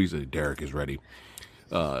classic movies, Derek is ready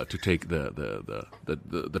to take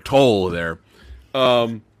the toll there.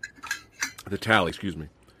 The tally, excuse me.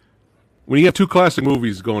 When you have two classic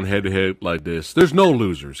movies going head to head like this, there's no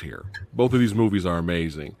losers here. Both of these movies are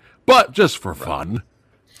amazing. But just for fun,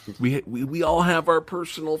 we all have our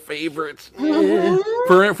personal favorites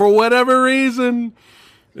for whatever reason.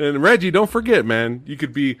 And Reggie, don't forget, man, you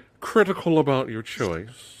could be critical about your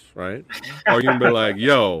choice, right? Or you can be like,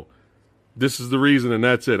 yo, this is the reason and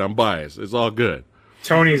that's it. I'm biased. It's all good.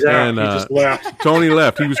 Tony's out. And, he just left. Tony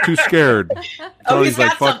left. He was too scared. Tony's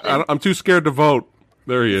like, fuck, something. I'm too scared to vote.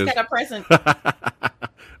 There he is. He's got a present.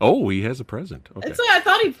 Oh, he has a present. Okay. It's like, I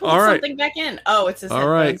thought he pulled All right. something back in. Oh, it's his All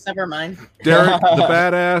headphones. right. Never mind. Derek, the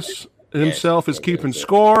badass himself, is keeping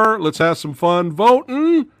score. Let's have some fun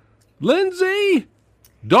voting. Lindsay,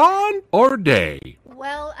 Dawn, or Day?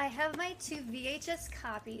 Well, I have my 2 VHS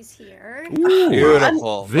copies here. Ooh,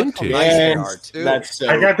 Beautiful. vintage. Nice they are, Yes, too. that's so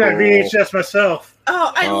I got that cool. VHS myself.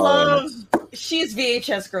 Oh, I Oh, love. She's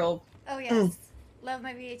VHS girl. Oh yes, love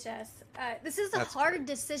my VHS. This is a That's hard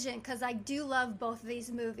decision because I do love both of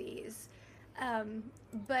these movies,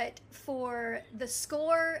 but for the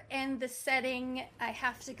score and the setting, I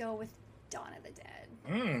have to go with Dawn of the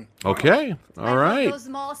Dead. Okay. I All right. love those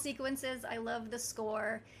mall sequences. I love the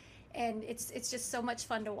score, and it's just so much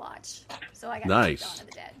fun to watch. So I got Nice. Dawn of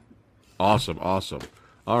the Dead. Awesome.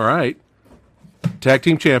 All right. Tag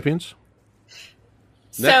team champions.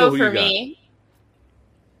 Neko, So who for you got? me,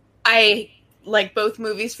 I like both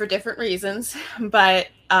movies for different reasons, but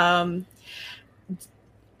I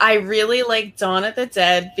really like Dawn of the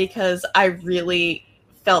Dead because I really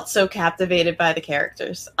felt so captivated by the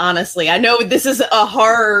characters. Honestly, I know this is a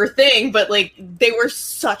horror thing, but like they were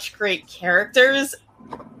such great characters.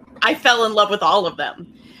 I fell in love with all of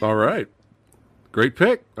them. All right. Great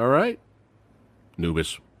pick. All right.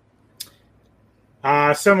 Nubis.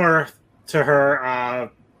 Similar to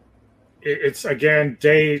her, it's again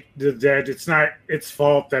Day of the Dead. It's not its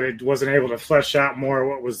fault that it wasn't able to flesh out more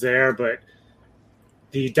what was there, but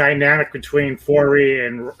the dynamic between Forey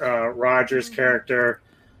and Roger's character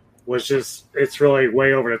was just—it's really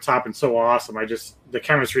way over the top and so awesome. The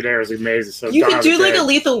chemistry there is amazing. So You Dawn could of the do like Dead. a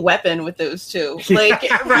Lethal Weapon with those two, like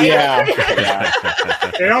right? Yeah.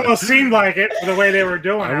 It almost seemed like it the way they were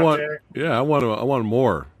doing I out want, there. yeah, I want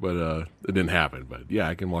more, but it didn't happen. But yeah,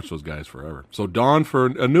 I can watch those guys forever. So Dawn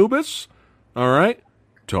for Anubis. All right,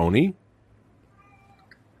 Tony.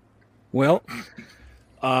 Well,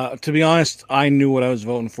 to be honest, I knew what I was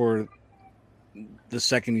voting for the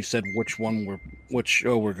second you said which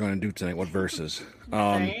show we're going to do tonight, what verses.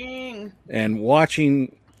 Dang. And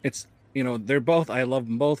watching, it's they're both. I love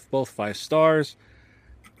them both 5 stars.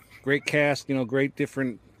 Great cast, great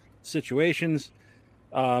different situations.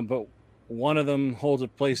 But one of them holds a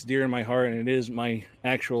place dear in my heart, and it is my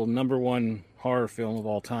actual #1 horror film of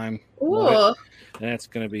all time. Ooh. And that's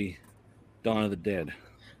going to be Dawn of the Dead.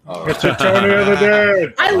 All It's right. a Tony of the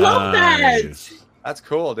Dead. I love Nice. that. That's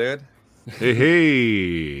cool, dude.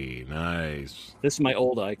 Hey, nice. This is my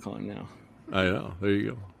old icon now. I know. There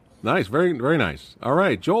you go. Nice. Very, very nice. All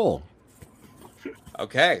right, Joel.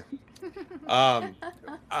 Okay.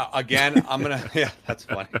 Again, I'm gonna. Yeah, that's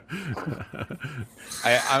funny.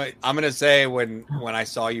 I'm gonna say when I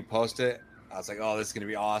saw you post it, I was like, "Oh, this is gonna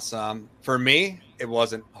be awesome." For me, it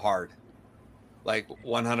wasn't hard. Like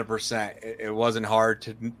 100%, it wasn't hard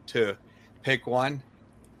to pick one,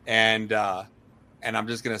 and I'm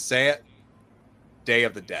just gonna say it. Day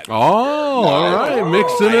of the Dead. Oh, all right.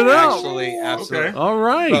 Mixing it up. Actually, absolutely. Okay. All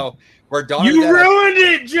right. So we're done. You ruined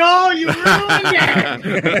it, Joel. You ruined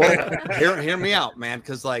it. Well, hear me out, man.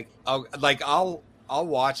 Because I'll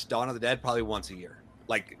watch Dawn of the Dead probably once a year.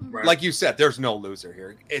 Right. Like you said, there's no loser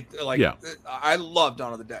here. Yeah. I love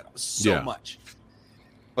Dawn of the Dead so much,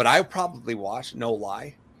 but I probably watch, no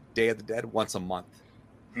lie, Day of the Dead once a month.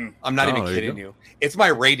 I'm not even kidding you. It's my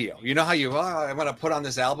radio. You know how I'm going to put on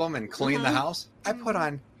this album and clean the house? I put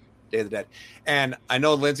on Day of the Dead. And I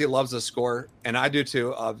know Lindsay loves the score, and I do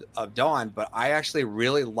too, of Dawn, but I actually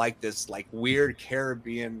really like this like weird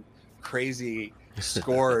Caribbean crazy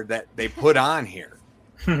score that they put on here.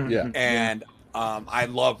 Yeah. And I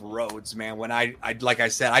love Rhodes, man. When I like I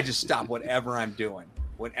said, I just stop whatever I'm doing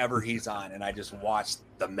whenever he's on, and I just watch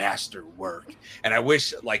the master work. And I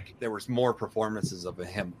wish like there was more performances of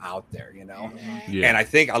him out there, you know. Yeah. And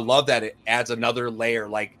I love that it adds another layer.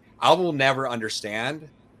 Like I will never understand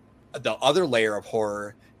the other layer of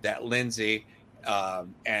horror that Lindsay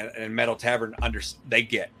and Metal Tavern they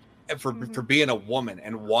get for being a woman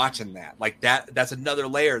and watching that. Like that's another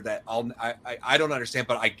layer that I don't understand,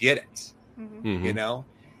 but I get it. You know.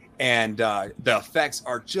 And the effects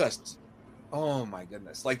are just, oh my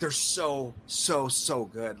goodness, like they're so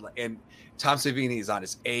good. And Tom Savini is on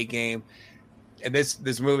his A game. And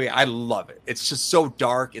this movie, I love it. It's just so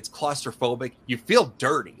dark. It's claustrophobic. You feel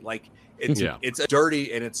dirty, like it's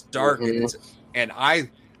dirty and it's dark. And I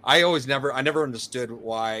never understood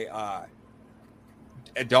why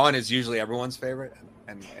Dawn is usually everyone's favorite,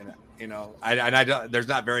 and you know, I don't. There's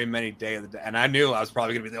not very many Day of the Dead, and I knew I was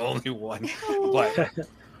probably going to be the only one, but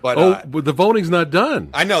but the voting's not done.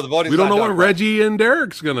 I know the voting. We don't know what Reggie and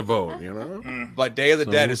Derek's going to vote. You know, but Day of the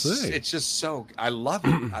Dead it's just so. I love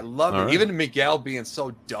it. I love it. Right. Even Miguel being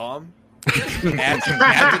so dumb adds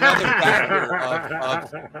another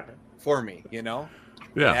factor for me. You know.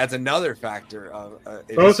 Yeah, adds another factor of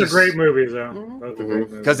those are great movies, though.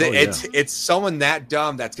 Because it's someone that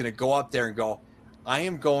dumb that's going to go up there and go, I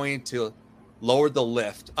am going to lower the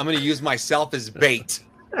lift. I'm going to use myself as bait,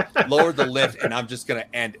 lower the lift, and I'm just going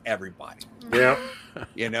to end everybody. Yeah,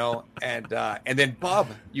 you know, and then Bub,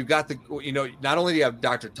 you got not only do you have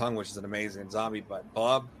Dr. Tongue, which is an amazing zombie, but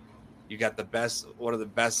Bub, you got one of the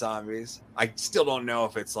best zombies. I still don't know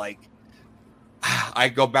if it's like. I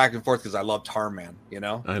go back and forth because I love Tarman, you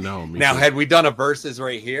know? I know. Now, had we done a versus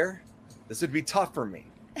right here, this would be tough for me.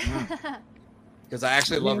 Because I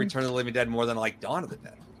actually love Return of the Living Dead more than I like Dawn of the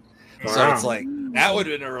Dead. Wow. So it's like, that would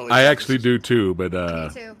have been a really I actually do too, but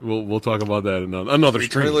we'll talk about that another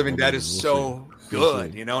Return of the Living Dead is so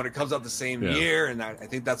good, you know, and it comes out the same year, and I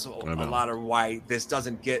think that's a lot of why this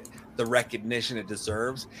doesn't get the recognition it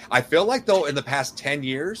deserves. I feel like, though, in the past 10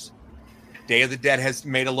 years, Day of the Dead has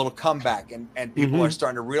made a little comeback, and people are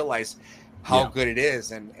starting to realize how good it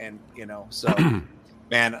is, and you know, so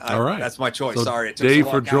man, all right, that's my choice. So sorry, it took Dave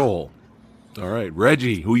for Joel. All right,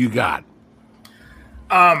 Reggie, who you got?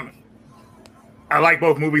 I like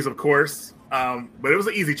both movies, of course, but it was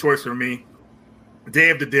an easy choice for me. Day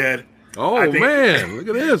of the Dead. Oh man, look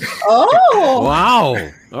at this! Oh wow!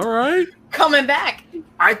 All right, coming back.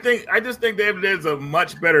 I just think Day of the Dead is a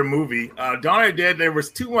much better movie. Dawn of the Dead, there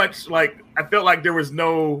was too much, like, I felt like there was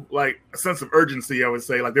no, like, a sense of urgency, I would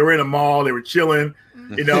say. Like, they were in a mall, they were chilling.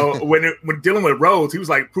 You know, when dealing with Rhodes, he was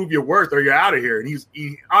like, prove your worth or you're out of here. And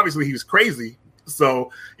he obviously was crazy.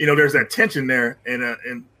 So, you know, there's that tension there in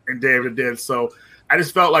Day of the Dead. So I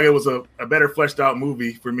just felt like it was a better fleshed out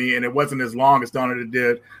movie for me, and it wasn't as long as Dawn of the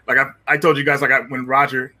Dead. Like I told you guys, like when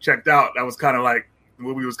Roger checked out, that was kind of like,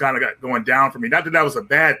 movie was kind of going down for me. Not that was a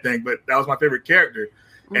bad thing, but that was my favorite character,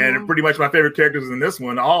 and pretty much my favorite characters in this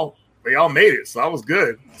one. They all made it, so I was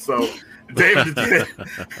good. So Dave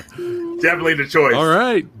definitely the choice. All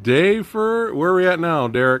right, Dave for where are we at now,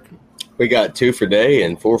 Derek? We got 2 for Day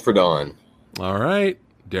and 4 for Dawn. All right,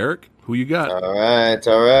 Derek, who you got? All right.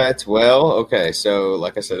 Well, okay. So,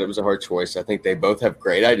 like I said, it was a hard choice. I think they both have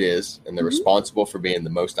great ideas, and they're responsible for being the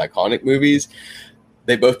most iconic movies.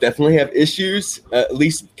 They both definitely have issues, at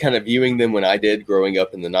least kind of viewing them when I did growing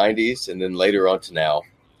up in the 90s and then later on to now.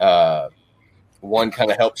 One kind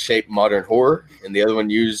of helped shape modern horror, and the other one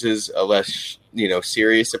uses a less,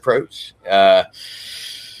 serious approach. I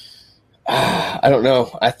don't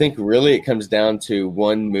know. I think really it comes down to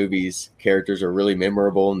one movie's characters are really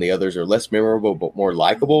memorable and the others are less memorable but more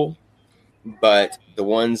likable. But the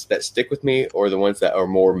ones that stick with me are the ones that are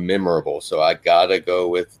more memorable. So I got to go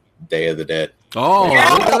with Day of the Dead. Oh, look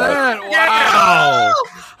at that! Wow!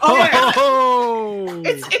 Oh,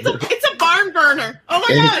 it's a barn burner. Oh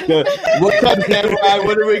my god! What comes next?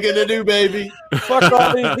 What are we gonna do, baby? Fuck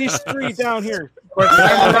all these 3 down here. The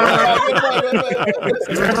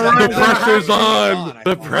pressure's on.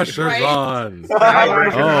 The pressure's on.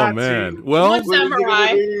 Oh man. Well,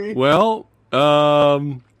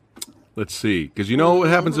 let's see, because you know what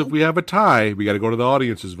happens if we have a tie? We got to go to the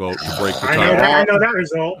audience's vote to break the tie. I know that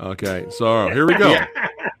result. Okay, so here we go.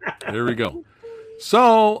 Here we go.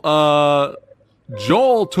 So,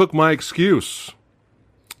 Joel took my excuse.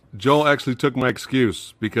 Joel actually took my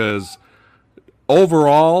excuse because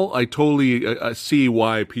overall, I totally see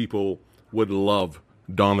why people would love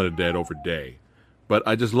Dawn of the Dead over Day, but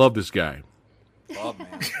I just love this guy. Oh,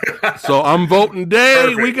 man. So I'm voting Day.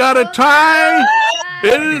 Perfect. We got a tie.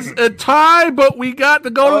 It is a tie, but we got to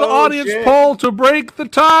go to the audience poll to break the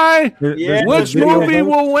tie. Yeah. Which movie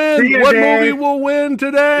will win? What movie will win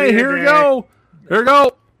today? Here we go. Here we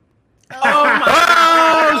go. Oh my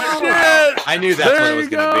Oh shit! I knew that's There what it was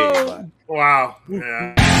you going to go. be. Wow.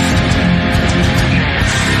 Yeah.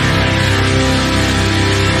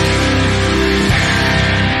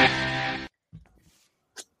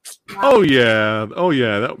 Oh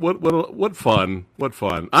yeah, That what fun! What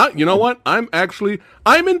fun! You know what? I'm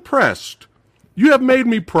impressed. You have made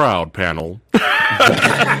me proud, panel.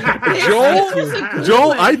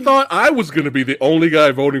 Joel, I thought I was going to be the only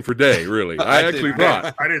guy voting for Day. Really, I actually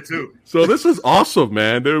thought. I did too. So this is awesome,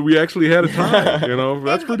 man. We actually had a tie.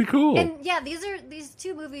 That's pretty cool. And yeah, these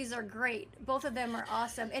two movies are great. Both of them are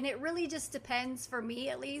awesome, and it really just depends, for me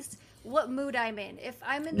at least, what mood I'm in. If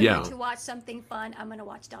I'm in the mood to watch something fun, I'm gonna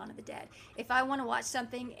watch Dawn of the Dead. If I want to watch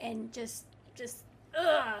something and just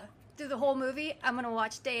through the whole movie, I'm gonna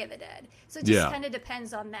watch Day of the Dead. So it just kind of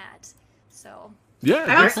depends on that. So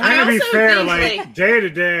yeah, to be fair, like Day of the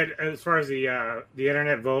Dead, as far as the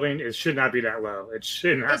internet voting, it should not be that low. It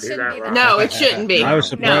should not be that low. No, it shouldn't be. I was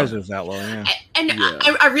surprised it was that low. Yeah, and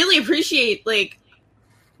I really appreciate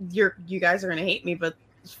you guys are gonna hate me, but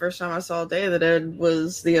the first time I saw Day of the Dead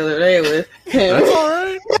was the other day with him. That's all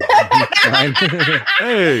right.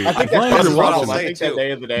 Hey, I think that's the problem. I think that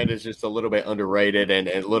Day of the Dead is just a little bit underrated and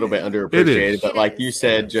a little bit underappreciated. But like you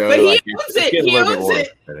said, Joe, but he like, owns it. He owns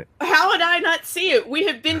it. How did I not see it? We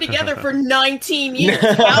have been together for 19 years.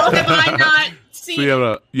 How have I not seen it?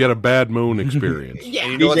 So you had a bad moon experience. Yeah,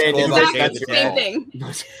 you know what's cool about Day of the same thing.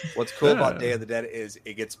 What's cool about Day of the Dead is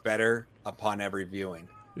it gets better upon every viewing.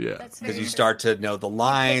 Yeah, because you start to know the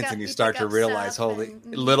lines and you start to realize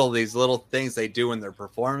these little things they do in their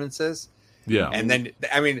performances. Yeah, and then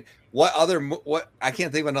I mean, what I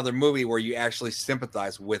can't think of another movie where you actually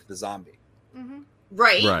sympathize with the zombie. Mm-hmm.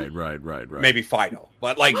 Right. Maybe Fido,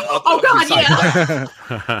 but like, yeah.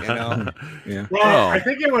 Yeah. Well, I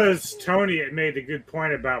think it was Tony that made the good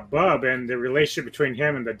point about Bub and the relationship between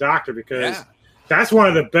him and the doctor, because that's one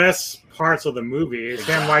of the best parts of the movie. Is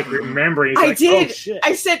him remembering. Oh,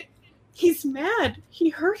 I said, he's mad. He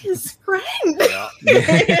hurt his friend. Well,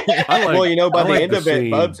 by the end of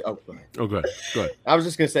it, Bubs. Oh, go ahead. I was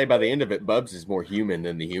just gonna say, by the end of it, Bubs is more human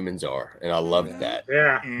than the humans are, and I loved that.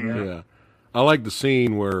 Yeah. I like the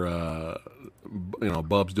scene where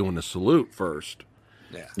Bub's doing the salute first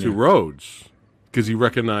to Rhodes because he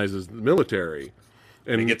recognizes the military.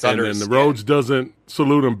 And then the Rhodes doesn't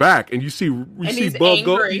salute him back, and you see Bub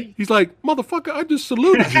go. He's like, "Motherfucker, I just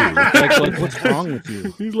saluted you." like, what's wrong with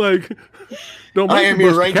you? He's like, "I am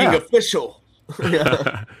your ranking official."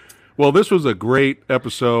 Well, this was a great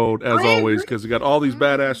episode as always because we got all these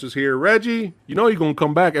badasses here. Reggie, you're gonna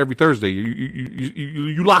come back every Thursday.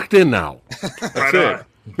 You locked in now. That's it.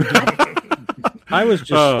 I was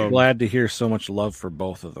just glad to hear so much love for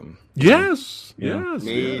both of them. Yes.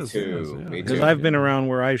 Me too. Because I've been around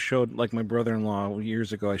where I showed, like my brother-in-law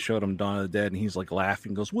years ago, I showed him Dawn of the Dead, and he's like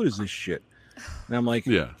laughing, goes, "What is this shit?" And I'm like,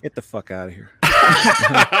 "Get the fuck out of here."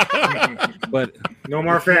 But no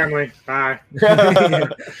more family. Bye.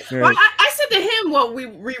 Well, I said to him, we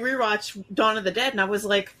rewatched Dawn of the Dead, and I was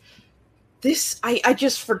like, I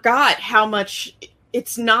just forgot how much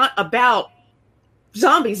it's not about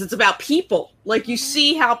zombies, it's about people. Like, you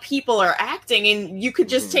see how people are acting, and you could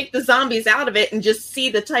just take the zombies out of it and just see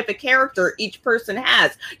the type of character each person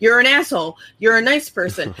has. You're an asshole, you're a nice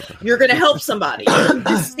person, you're gonna help somebody. You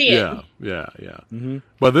just see it. Yeah. Mm-hmm.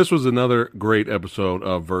 But this was another great episode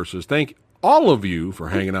of Versus. Thank all of you for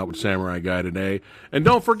hanging out with Samurai Guy today, and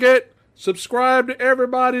don't forget, subscribe to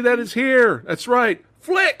everybody that is here. That's right,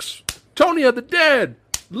 Flicks, Tony of the Dead,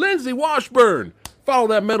 Lindsay Washburn. Follow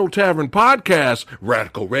that Metal Tavern podcast,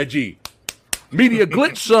 Radical Reggie, Media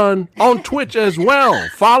Glitch Son on Twitch as well.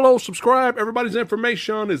 Follow, subscribe. Everybody's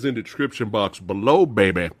information is in the description box below,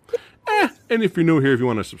 baby. And if you're new here, if you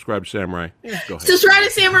want to subscribe to Samurai, go ahead. Subscribe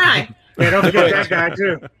to Samurai. Don't forget that guy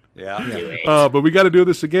too. But we got to do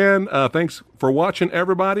this again. Thanks for watching,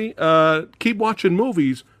 everybody. Keep watching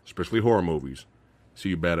movies, especially horror movies. See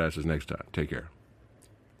you badasses next time. Take care.